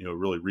in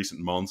really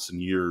recent months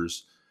and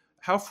years,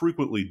 how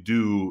frequently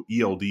do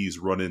ELDs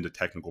run into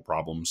technical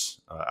problems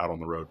out on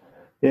the road?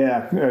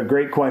 Yeah,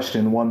 great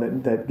question.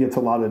 One that gets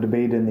a lot of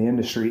debate in the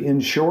industry. In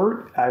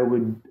short, I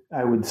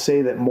would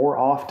say that more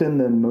often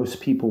than most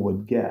people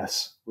would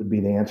guess would be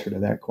the answer to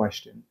that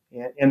question.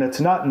 And it's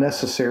not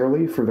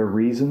necessarily for the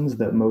reasons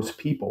that most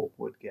people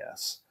would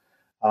guess.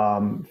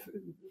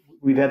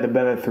 We've had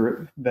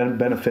the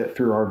benefit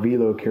through our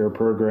VeloCare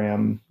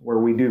program, where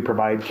we do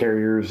provide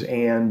carriers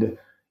and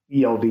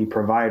ELD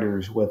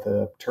providers with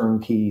a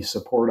turnkey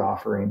support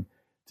offering,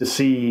 to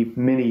see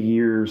many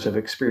years of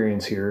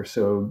experience here.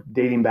 So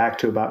dating back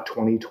to about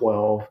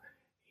 2012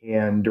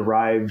 and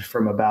derived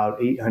from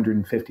about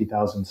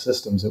 850,000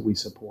 systems that we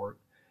support.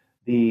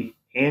 The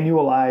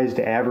annualized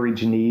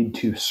average need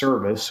to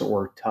service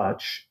or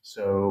touch,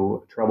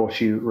 so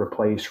troubleshoot,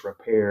 replace,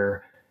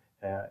 repair,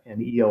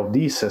 an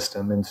ELD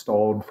system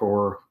installed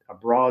for a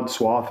broad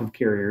swath of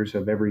carriers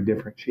of every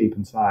different shape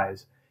and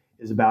size,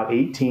 is about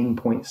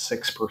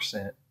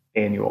 18.6%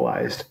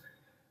 annualized.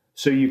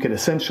 So you could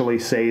essentially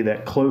say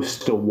that close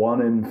to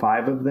 1 in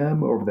 5 of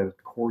them over the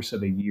course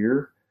of a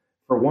year,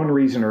 for one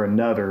reason or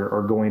another,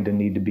 are going to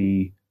need to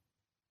be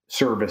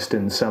serviced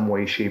in some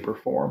way, shape, or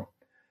form.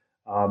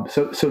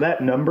 So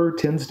that number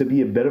tends to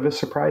be a bit of a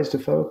surprise to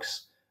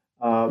folks.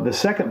 The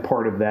second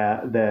part of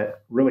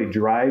that really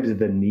drives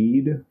the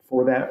need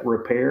for that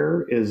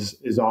repair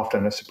is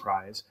often a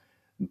surprise.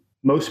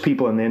 Most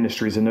people in the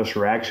industry's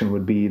initial reaction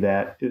would be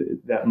that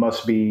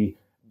must be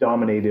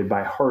dominated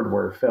by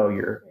hardware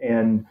failure.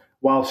 And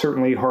while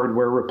certainly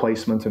hardware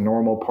replacement's a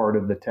normal part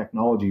of the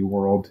technology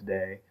world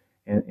today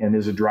and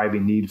is a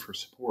driving need for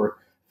support,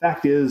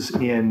 fact is,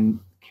 in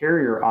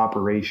carrier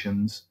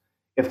operations,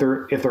 if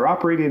they're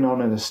operating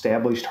on an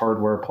established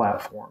hardware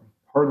platform,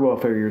 hardware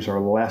failures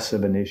are less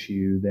of an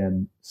issue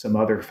than some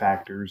other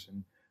factors.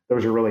 And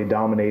those are really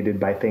dominated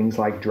by things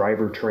like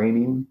driver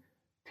training,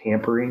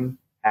 tampering,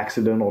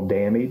 accidental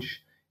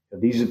damage.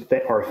 These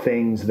are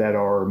things that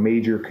are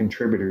major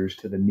contributors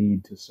to the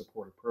need to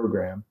support a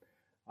program.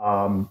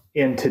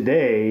 And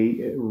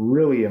today,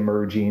 really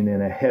emerging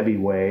in a heavy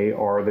way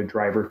are the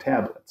driver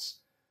tablets.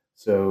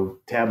 So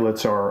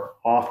tablets are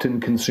often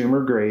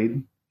consumer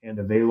grade and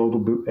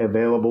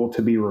available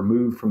to be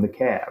removed from the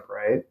cab,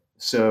 right?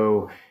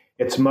 So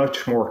it's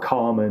much more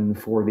common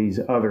for these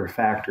other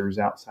factors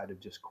outside of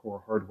just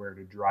core hardware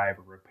to drive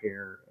a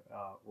repair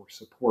or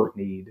support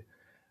need.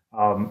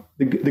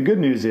 The good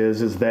news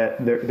is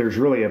that there's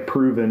really a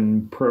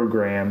proven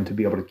program to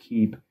be able to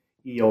keep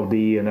ELD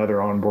and other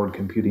onboard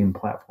computing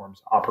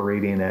platforms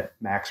operating at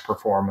max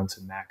performance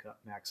and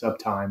max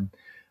uptime.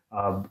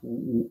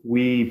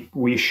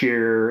 We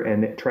share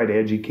and try to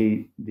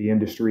educate the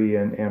industry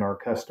and our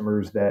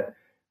customers that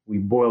we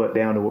boil it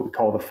down to what we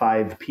call the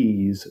 5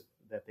 Ps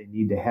that they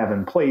need to have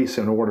in place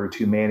in order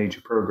to manage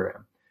a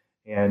program.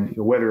 And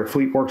whether a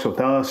fleet works with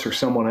us or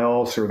someone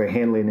else, or they're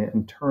handling it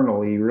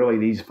internally, really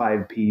these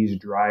 5 Ps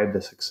drive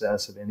the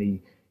success of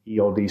any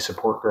ELD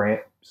support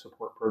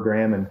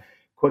program. And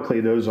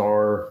quickly, those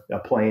are a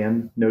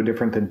plan, no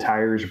different than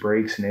tires,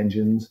 brakes, and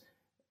engines.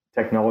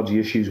 Technology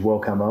issues will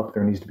come up.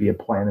 There needs to be a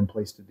plan in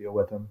place to deal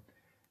with them.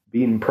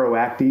 Being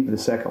proactive, the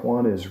second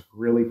one, is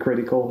really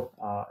critical,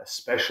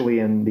 especially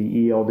in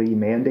the ELD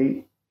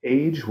mandate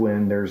age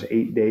when there's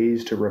 8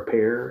 days to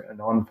repair a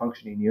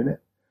non-functioning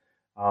unit.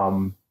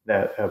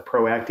 That a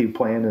proactive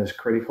plan is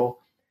critical.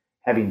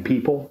 Having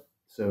people,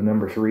 so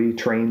number 3,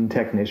 trained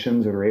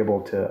technicians that are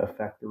able to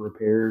effect the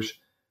repairs.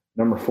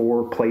 Number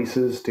 4,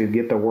 places to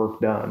get the work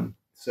done.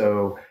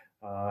 So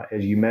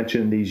as you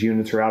mentioned, these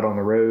units are out on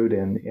the road,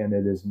 and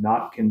it is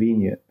not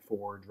convenient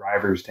for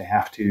drivers to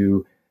have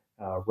to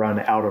run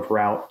out of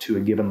route to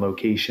a given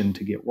location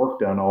to get work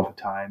done all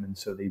the time. And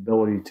so the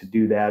ability to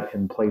do that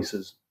in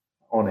places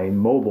on a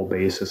mobile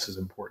basis is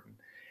important.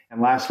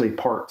 And lastly,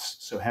 parts.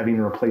 So having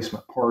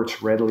replacement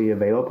parts readily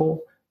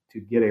available to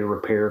get a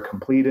repair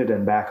completed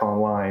and back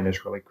online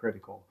is really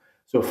critical.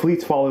 So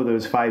fleets follow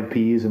those 5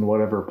 Ps and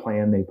whatever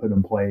plan they put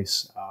in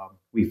place,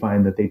 we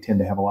find that they tend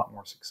to have a lot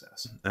more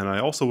success. And I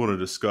also want to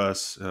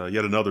discuss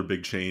yet another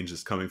big change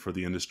that's coming for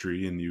the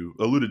industry, and you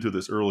alluded to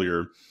this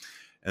earlier,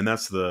 and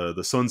that's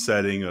the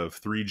sunsetting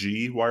of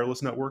 3G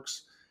wireless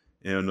networks.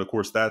 And of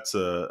course, that's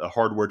a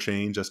hardware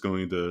change that's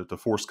going to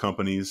force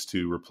companies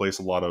to replace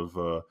a lot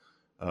of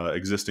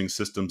existing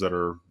systems that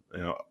are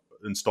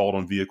installed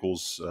on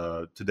vehicles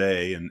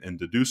today, and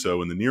to do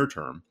so in the near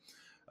term.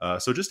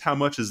 So just how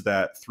much is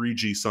that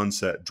 3G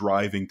sunset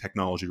driving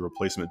technology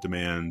replacement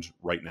demand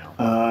right now?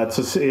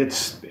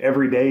 It's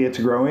every day it's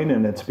growing,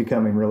 and it's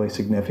becoming really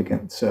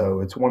significant. So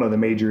it's one of the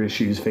major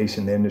issues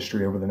facing the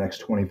industry over the next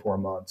 24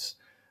 months.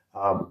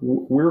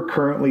 We're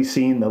currently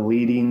seeing the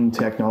leading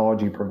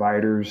technology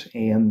providers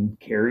and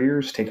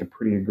carriers take a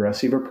pretty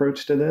aggressive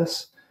approach to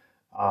this.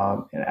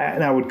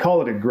 And I would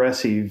call it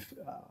aggressive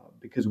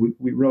because we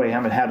really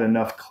haven't had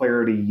enough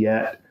clarity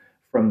yet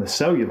from the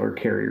cellular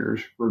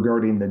carriers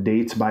regarding the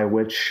dates by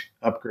which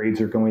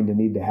upgrades are going to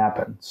need to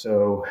happen.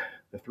 So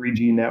the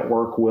 3G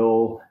network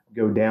will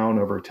go down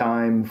over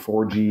time.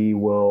 4G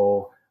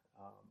will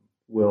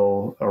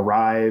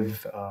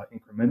arrive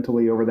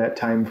incrementally over that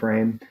time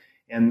frame.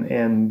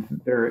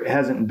 And there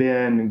hasn't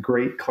been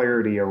great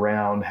clarity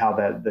around how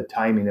the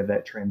timing of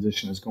that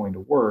transition is going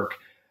to work.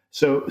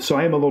 So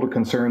I am a little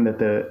concerned that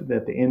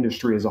the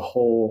industry as a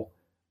whole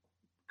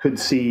could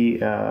see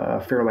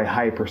a fairly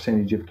high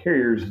percentage of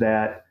carriers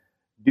that,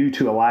 due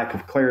to a lack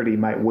of clarity,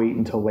 might wait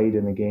until late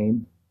in the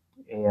game.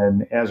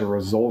 And as a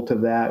result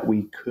of that,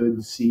 we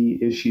could see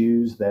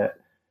issues that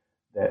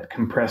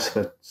compress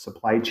the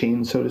supply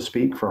chain, so to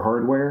speak, for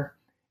hardware,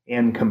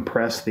 and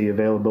compress the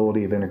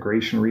availability of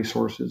integration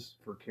resources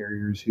for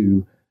carriers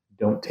who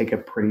don't take a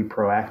pretty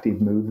proactive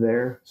move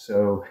there.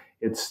 So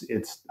it's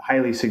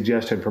highly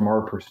suggested from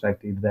our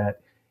perspective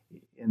that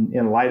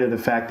in light of the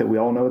fact that we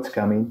all know it's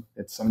coming,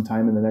 it's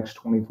sometime in the next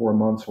 24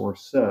 months or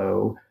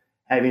so,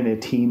 having a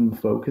team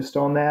focused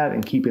on that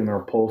and keeping their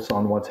pulse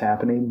on what's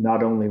happening,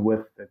 not only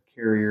with the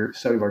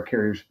cellular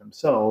carriers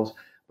themselves,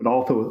 but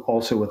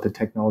also with the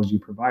technology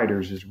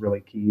providers, is really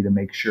key to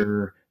make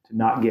sure to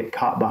not get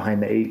caught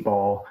behind the 8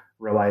 ball,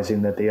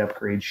 realizing that the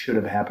upgrade should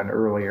have happened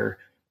earlier.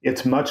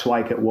 It's much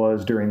like it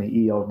was during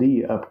the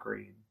ELD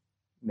upgrade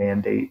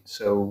mandate.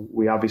 So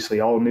we obviously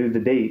all knew the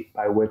date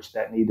by which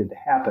that needed to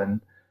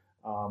happen.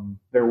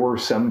 There were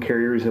some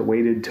carriers that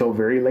waited till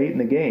very late in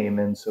the game,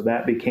 and so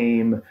that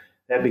became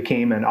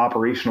an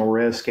operational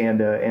risk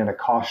and a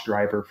cost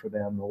driver for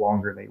them the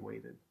longer they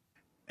waited.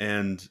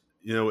 And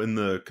in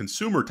the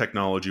consumer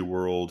technology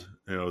world,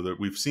 that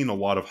we've seen a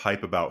lot of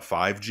hype about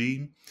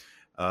 5G.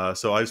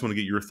 So I just want to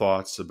get your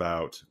thoughts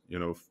about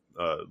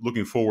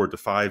looking forward to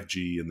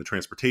 5G in the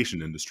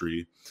transportation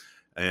industry.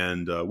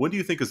 And when do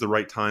you think is the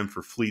right time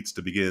for fleets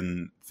to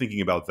begin thinking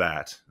about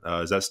that?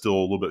 Is that still a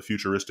little bit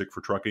futuristic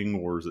for trucking,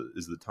 or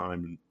is the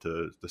time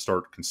to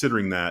start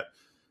considering that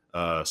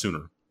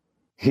sooner?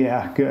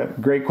 Yeah, good.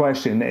 Great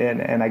question.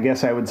 And I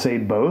guess I would say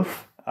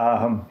both.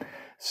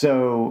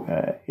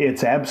 So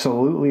it's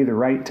absolutely the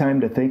right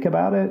time to think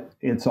about it.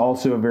 It's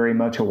also very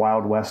much a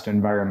Wild West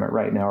environment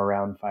right now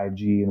around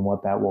 5G and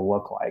what that will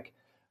look like.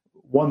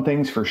 One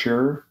thing's for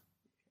sure,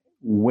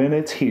 when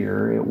it's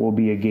here, it will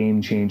be a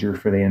game changer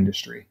for the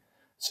industry.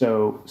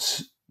 So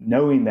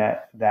knowing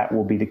that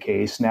will be the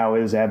case, now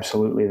is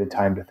absolutely the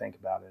time to think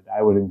about it.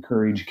 I would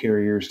encourage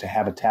carriers to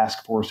have a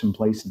task force in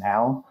place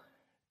now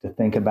to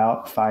think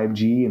about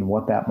 5G and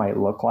what that might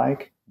look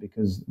like,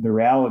 because the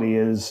reality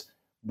is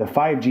the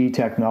 5G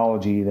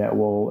technology that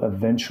will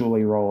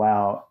eventually roll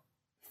out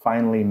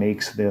finally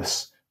makes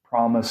this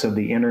promise of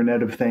the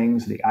Internet of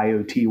Things, the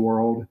IoT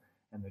world,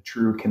 and the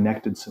true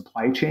connected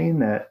supply chain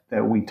that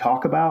we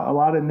talk about a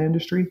lot in the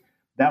industry,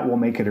 that will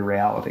make it a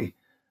reality.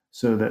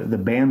 So the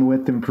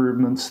bandwidth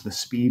improvements, the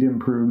speed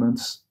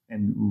improvements,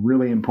 and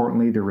really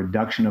importantly, the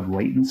reduction of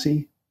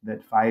latency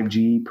that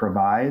 5G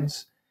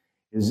provides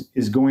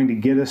is going to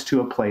get us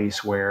to a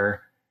place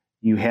where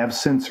you have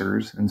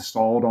sensors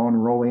installed on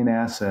rolling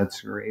assets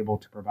who are able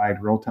to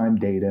provide real-time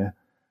data.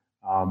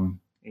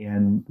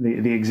 And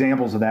the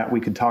examples of that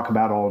we could talk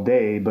about all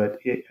day, but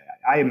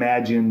I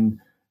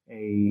imagine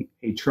a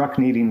truck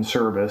needing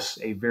service,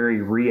 a very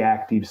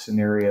reactive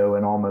scenario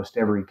in almost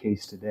every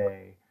case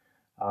today,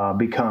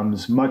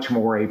 becomes much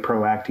more a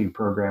proactive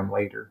program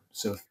later.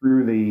 So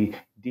through the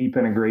deep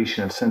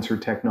integration of sensor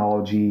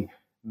technology,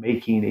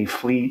 making a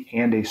fleet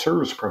and a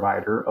service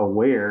provider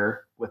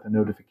aware with a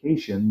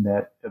notification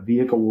that a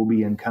vehicle will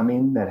be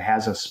incoming that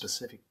has a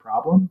specific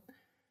problem,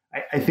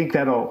 I think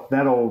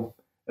that'll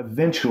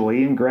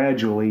eventually and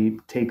gradually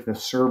take the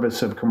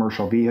service of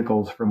commercial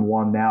vehicles from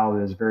one now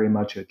that is very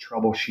much a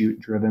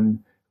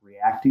troubleshoot-driven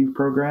reactive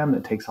program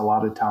that takes a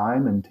lot of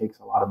time and takes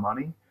a lot of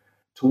money,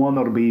 to one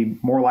that'll be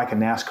more like a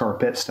NASCAR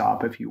pit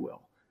stop, if you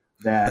will,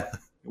 that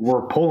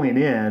we're pulling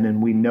in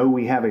and we know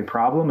we have a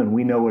problem and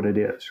we know what it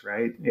is,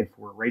 right? If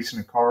we're racing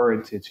a car,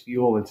 it's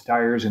fuel, it's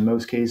tires in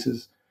most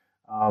cases.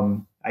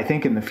 I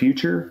think in the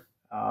future,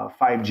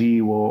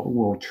 5G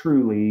will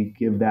truly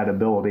give that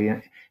ability.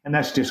 And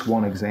that's just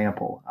one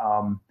example.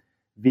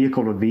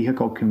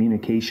 Vehicle-to-vehicle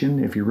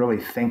communication, if you really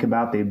think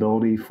about the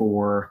ability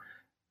for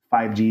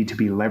 5G to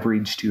be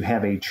leveraged to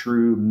have a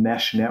true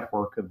mesh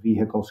network of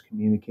vehicles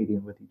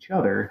communicating with each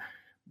other,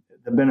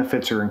 the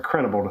benefits are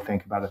incredible to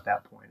think about at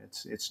that point.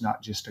 It's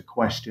not just a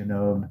question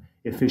of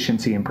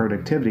efficiency and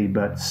productivity,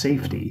 but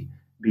safety,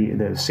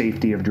 the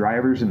safety of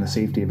drivers and the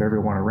safety of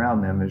everyone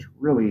around them is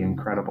really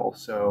incredible.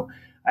 So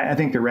I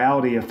think the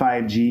reality of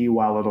 5G,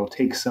 while it'll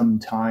take some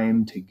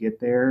time to get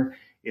there,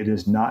 it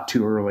is not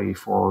too early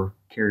for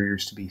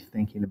carriers to be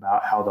thinking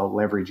about how they'll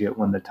leverage it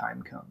when the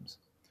time comes.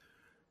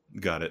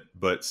 Got it.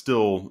 But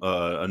still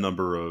a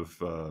number of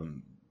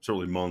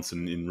certainly months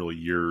and really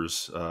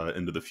years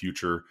into the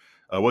future.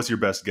 What's your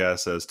best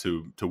guess as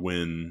to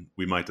when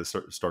we might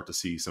start to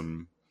see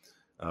some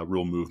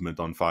real movement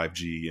on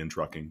 5G in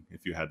trucking,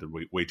 if you had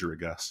to wager a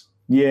guess?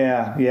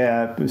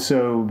 Yeah.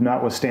 So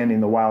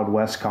notwithstanding the Wild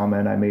West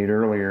comment I made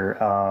earlier,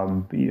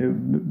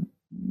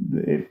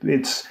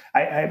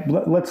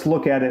 let's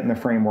look at it in the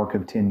framework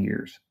of 10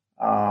 years.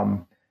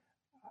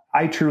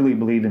 I truly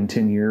believe in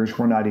 10 years,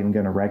 we're not even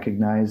going to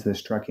recognize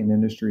this trucking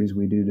industry as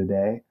we do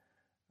today.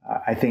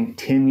 I think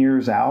 10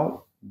 years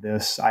out,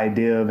 this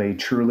idea of a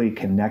truly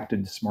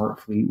connected smart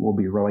fleet will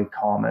be really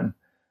common.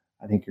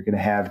 I think you're going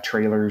to have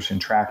trailers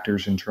and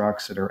tractors and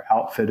trucks that are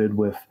outfitted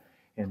with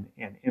an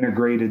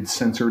integrated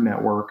sensor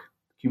network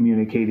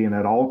communicating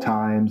at all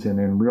times and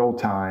in real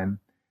time,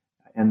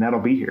 and that'll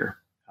be here.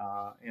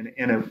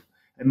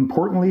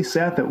 Importantly,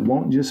 Seth, it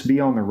won't just be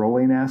on the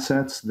rolling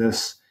assets.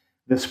 This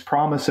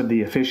promise of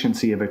the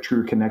efficiency of a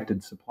true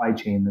connected supply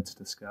chain that's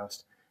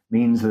discussed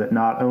means that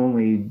not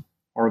only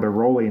are the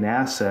rolling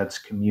assets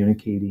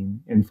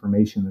communicating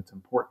information that's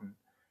important,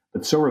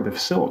 but so are the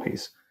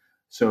facilities.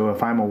 So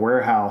if I'm a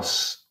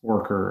warehouse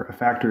worker, a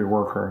factory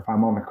worker, if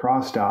I'm on the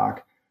cross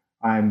dock,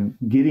 I'm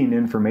getting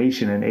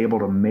information and able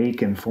to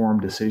make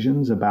informed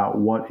decisions about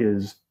what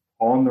is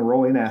on the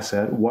rolling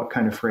asset, what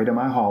kind of freight am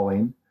I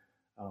hauling,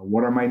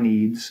 what are my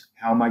needs,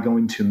 how am I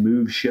going to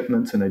move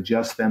shipments and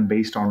adjust them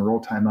based on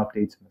real-time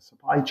updates in the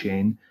supply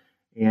chain.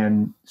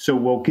 And so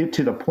we'll get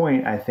to the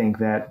point, I think,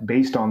 that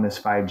based on this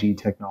 5G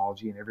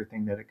technology and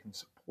everything that it can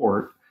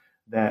support,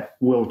 that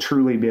we'll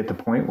truly be at the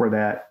point where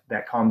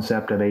that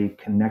concept of a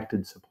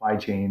connected supply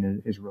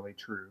chain is really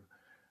true.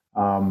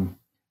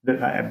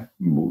 That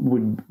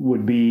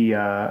would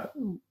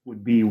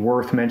be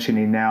worth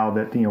mentioning now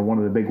that, one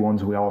of the big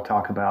ones we all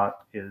talk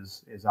about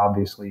is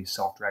obviously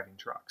self-driving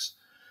trucks.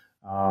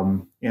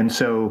 And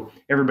so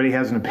everybody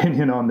has an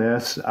opinion on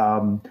this.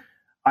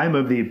 I'm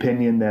of the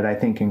opinion that I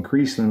think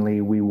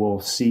increasingly we will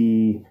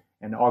see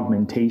an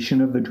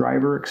augmentation of the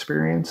driver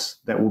experience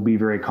that will be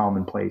very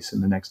commonplace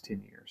in the next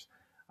 10 years.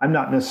 I'm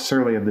not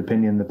necessarily of the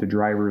opinion that the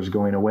driver is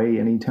going away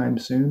anytime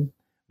soon,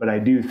 but I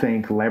do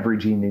think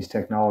leveraging these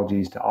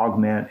technologies to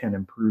augment and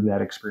improve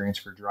that experience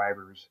for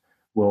drivers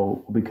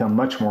will become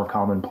much more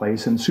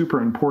commonplace and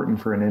super important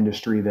for an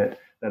industry that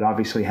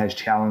obviously has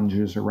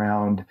challenges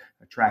around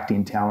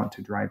attracting talent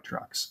to drive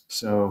trucks.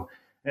 So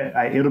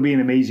it'll be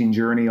an amazing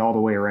journey all the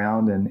way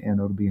around, and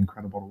it'll be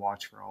incredible to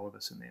watch for all of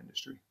us in the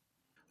industry.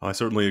 I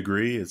certainly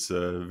agree. It's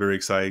very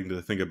exciting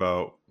to think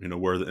about,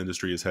 where the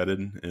industry is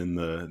headed in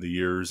the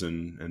years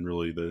and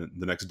really the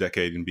next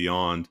decade and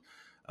beyond.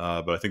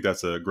 But I think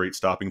that's a great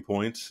stopping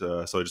point.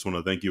 So I just want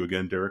to thank you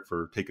again, Derek,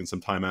 for taking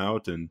some time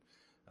out and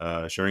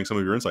sharing some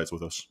of your insights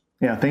with us.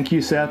 Yeah, thank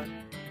you, Seth.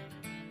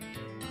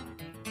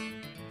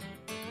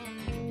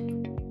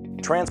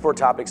 Transport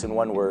topics in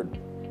one word: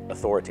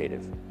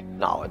 authoritative.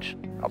 Knowledge.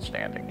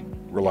 Outstanding.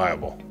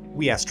 Reliable.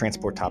 We asked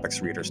Transport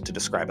Topics readers to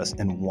describe us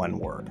in one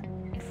word.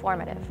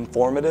 Informative.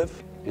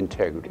 Informative.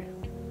 Integrity.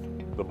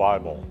 The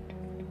Bible.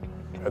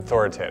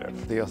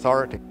 Authoritative. The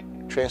authority.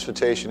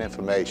 Transportation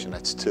information,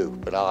 that's two,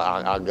 but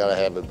I gotta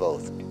have it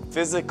both.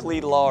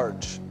 Physically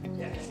large.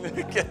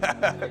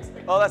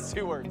 Oh, that's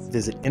 2 words.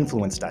 Visit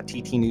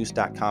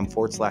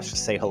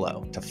influence.ttnews.com/say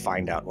hello to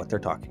find out what they're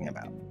talking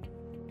about.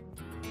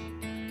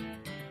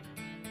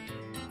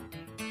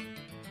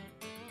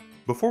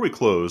 Before we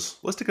close,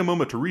 let's take a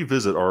moment to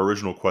revisit our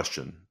original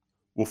question.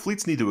 Will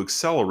fleets need to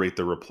accelerate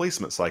their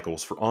replacement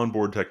cycles for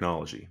onboard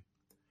technology?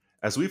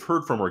 As we've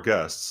heard from our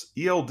guests,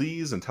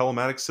 ELDs and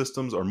telematics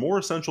systems are more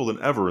essential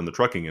than ever in the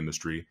trucking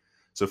industry,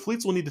 so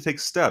fleets will need to take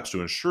steps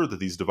to ensure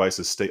that these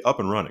devices stay up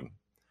and running.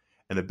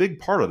 And a big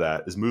part of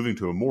that is moving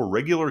to a more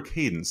regular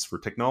cadence for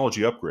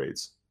technology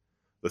upgrades.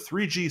 The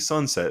 3G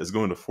sunset is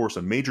going to force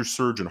a major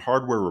surge in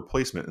hardware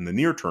replacement in the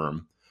near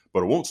term,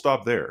 but it won't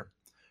stop there.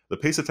 The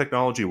pace of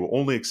technology will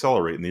only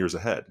accelerate in the years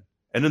ahead.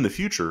 And in the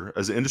future,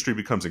 as the industry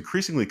becomes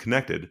increasingly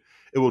connected,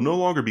 it will no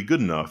longer be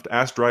good enough to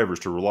ask drivers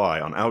to rely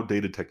on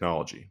outdated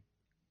technology.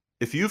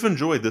 If you've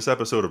enjoyed this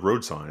episode of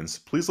Road Signs,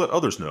 please let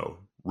others know.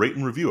 Rate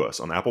and review us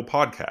on Apple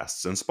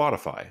Podcasts and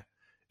Spotify.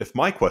 If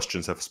my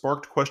questions have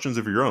sparked questions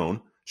of your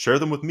own, share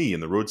them with me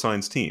and the Road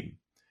Signs team.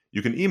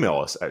 You can email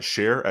us at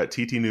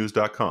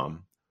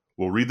share@ttnews.com.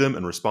 We'll read them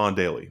and respond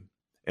daily.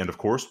 And of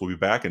course, we'll be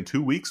back in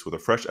 2 weeks with a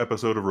fresh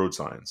episode of Road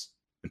Signs.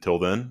 Until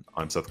then,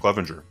 I'm Seth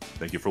Clevenger.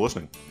 Thank you for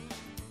listening.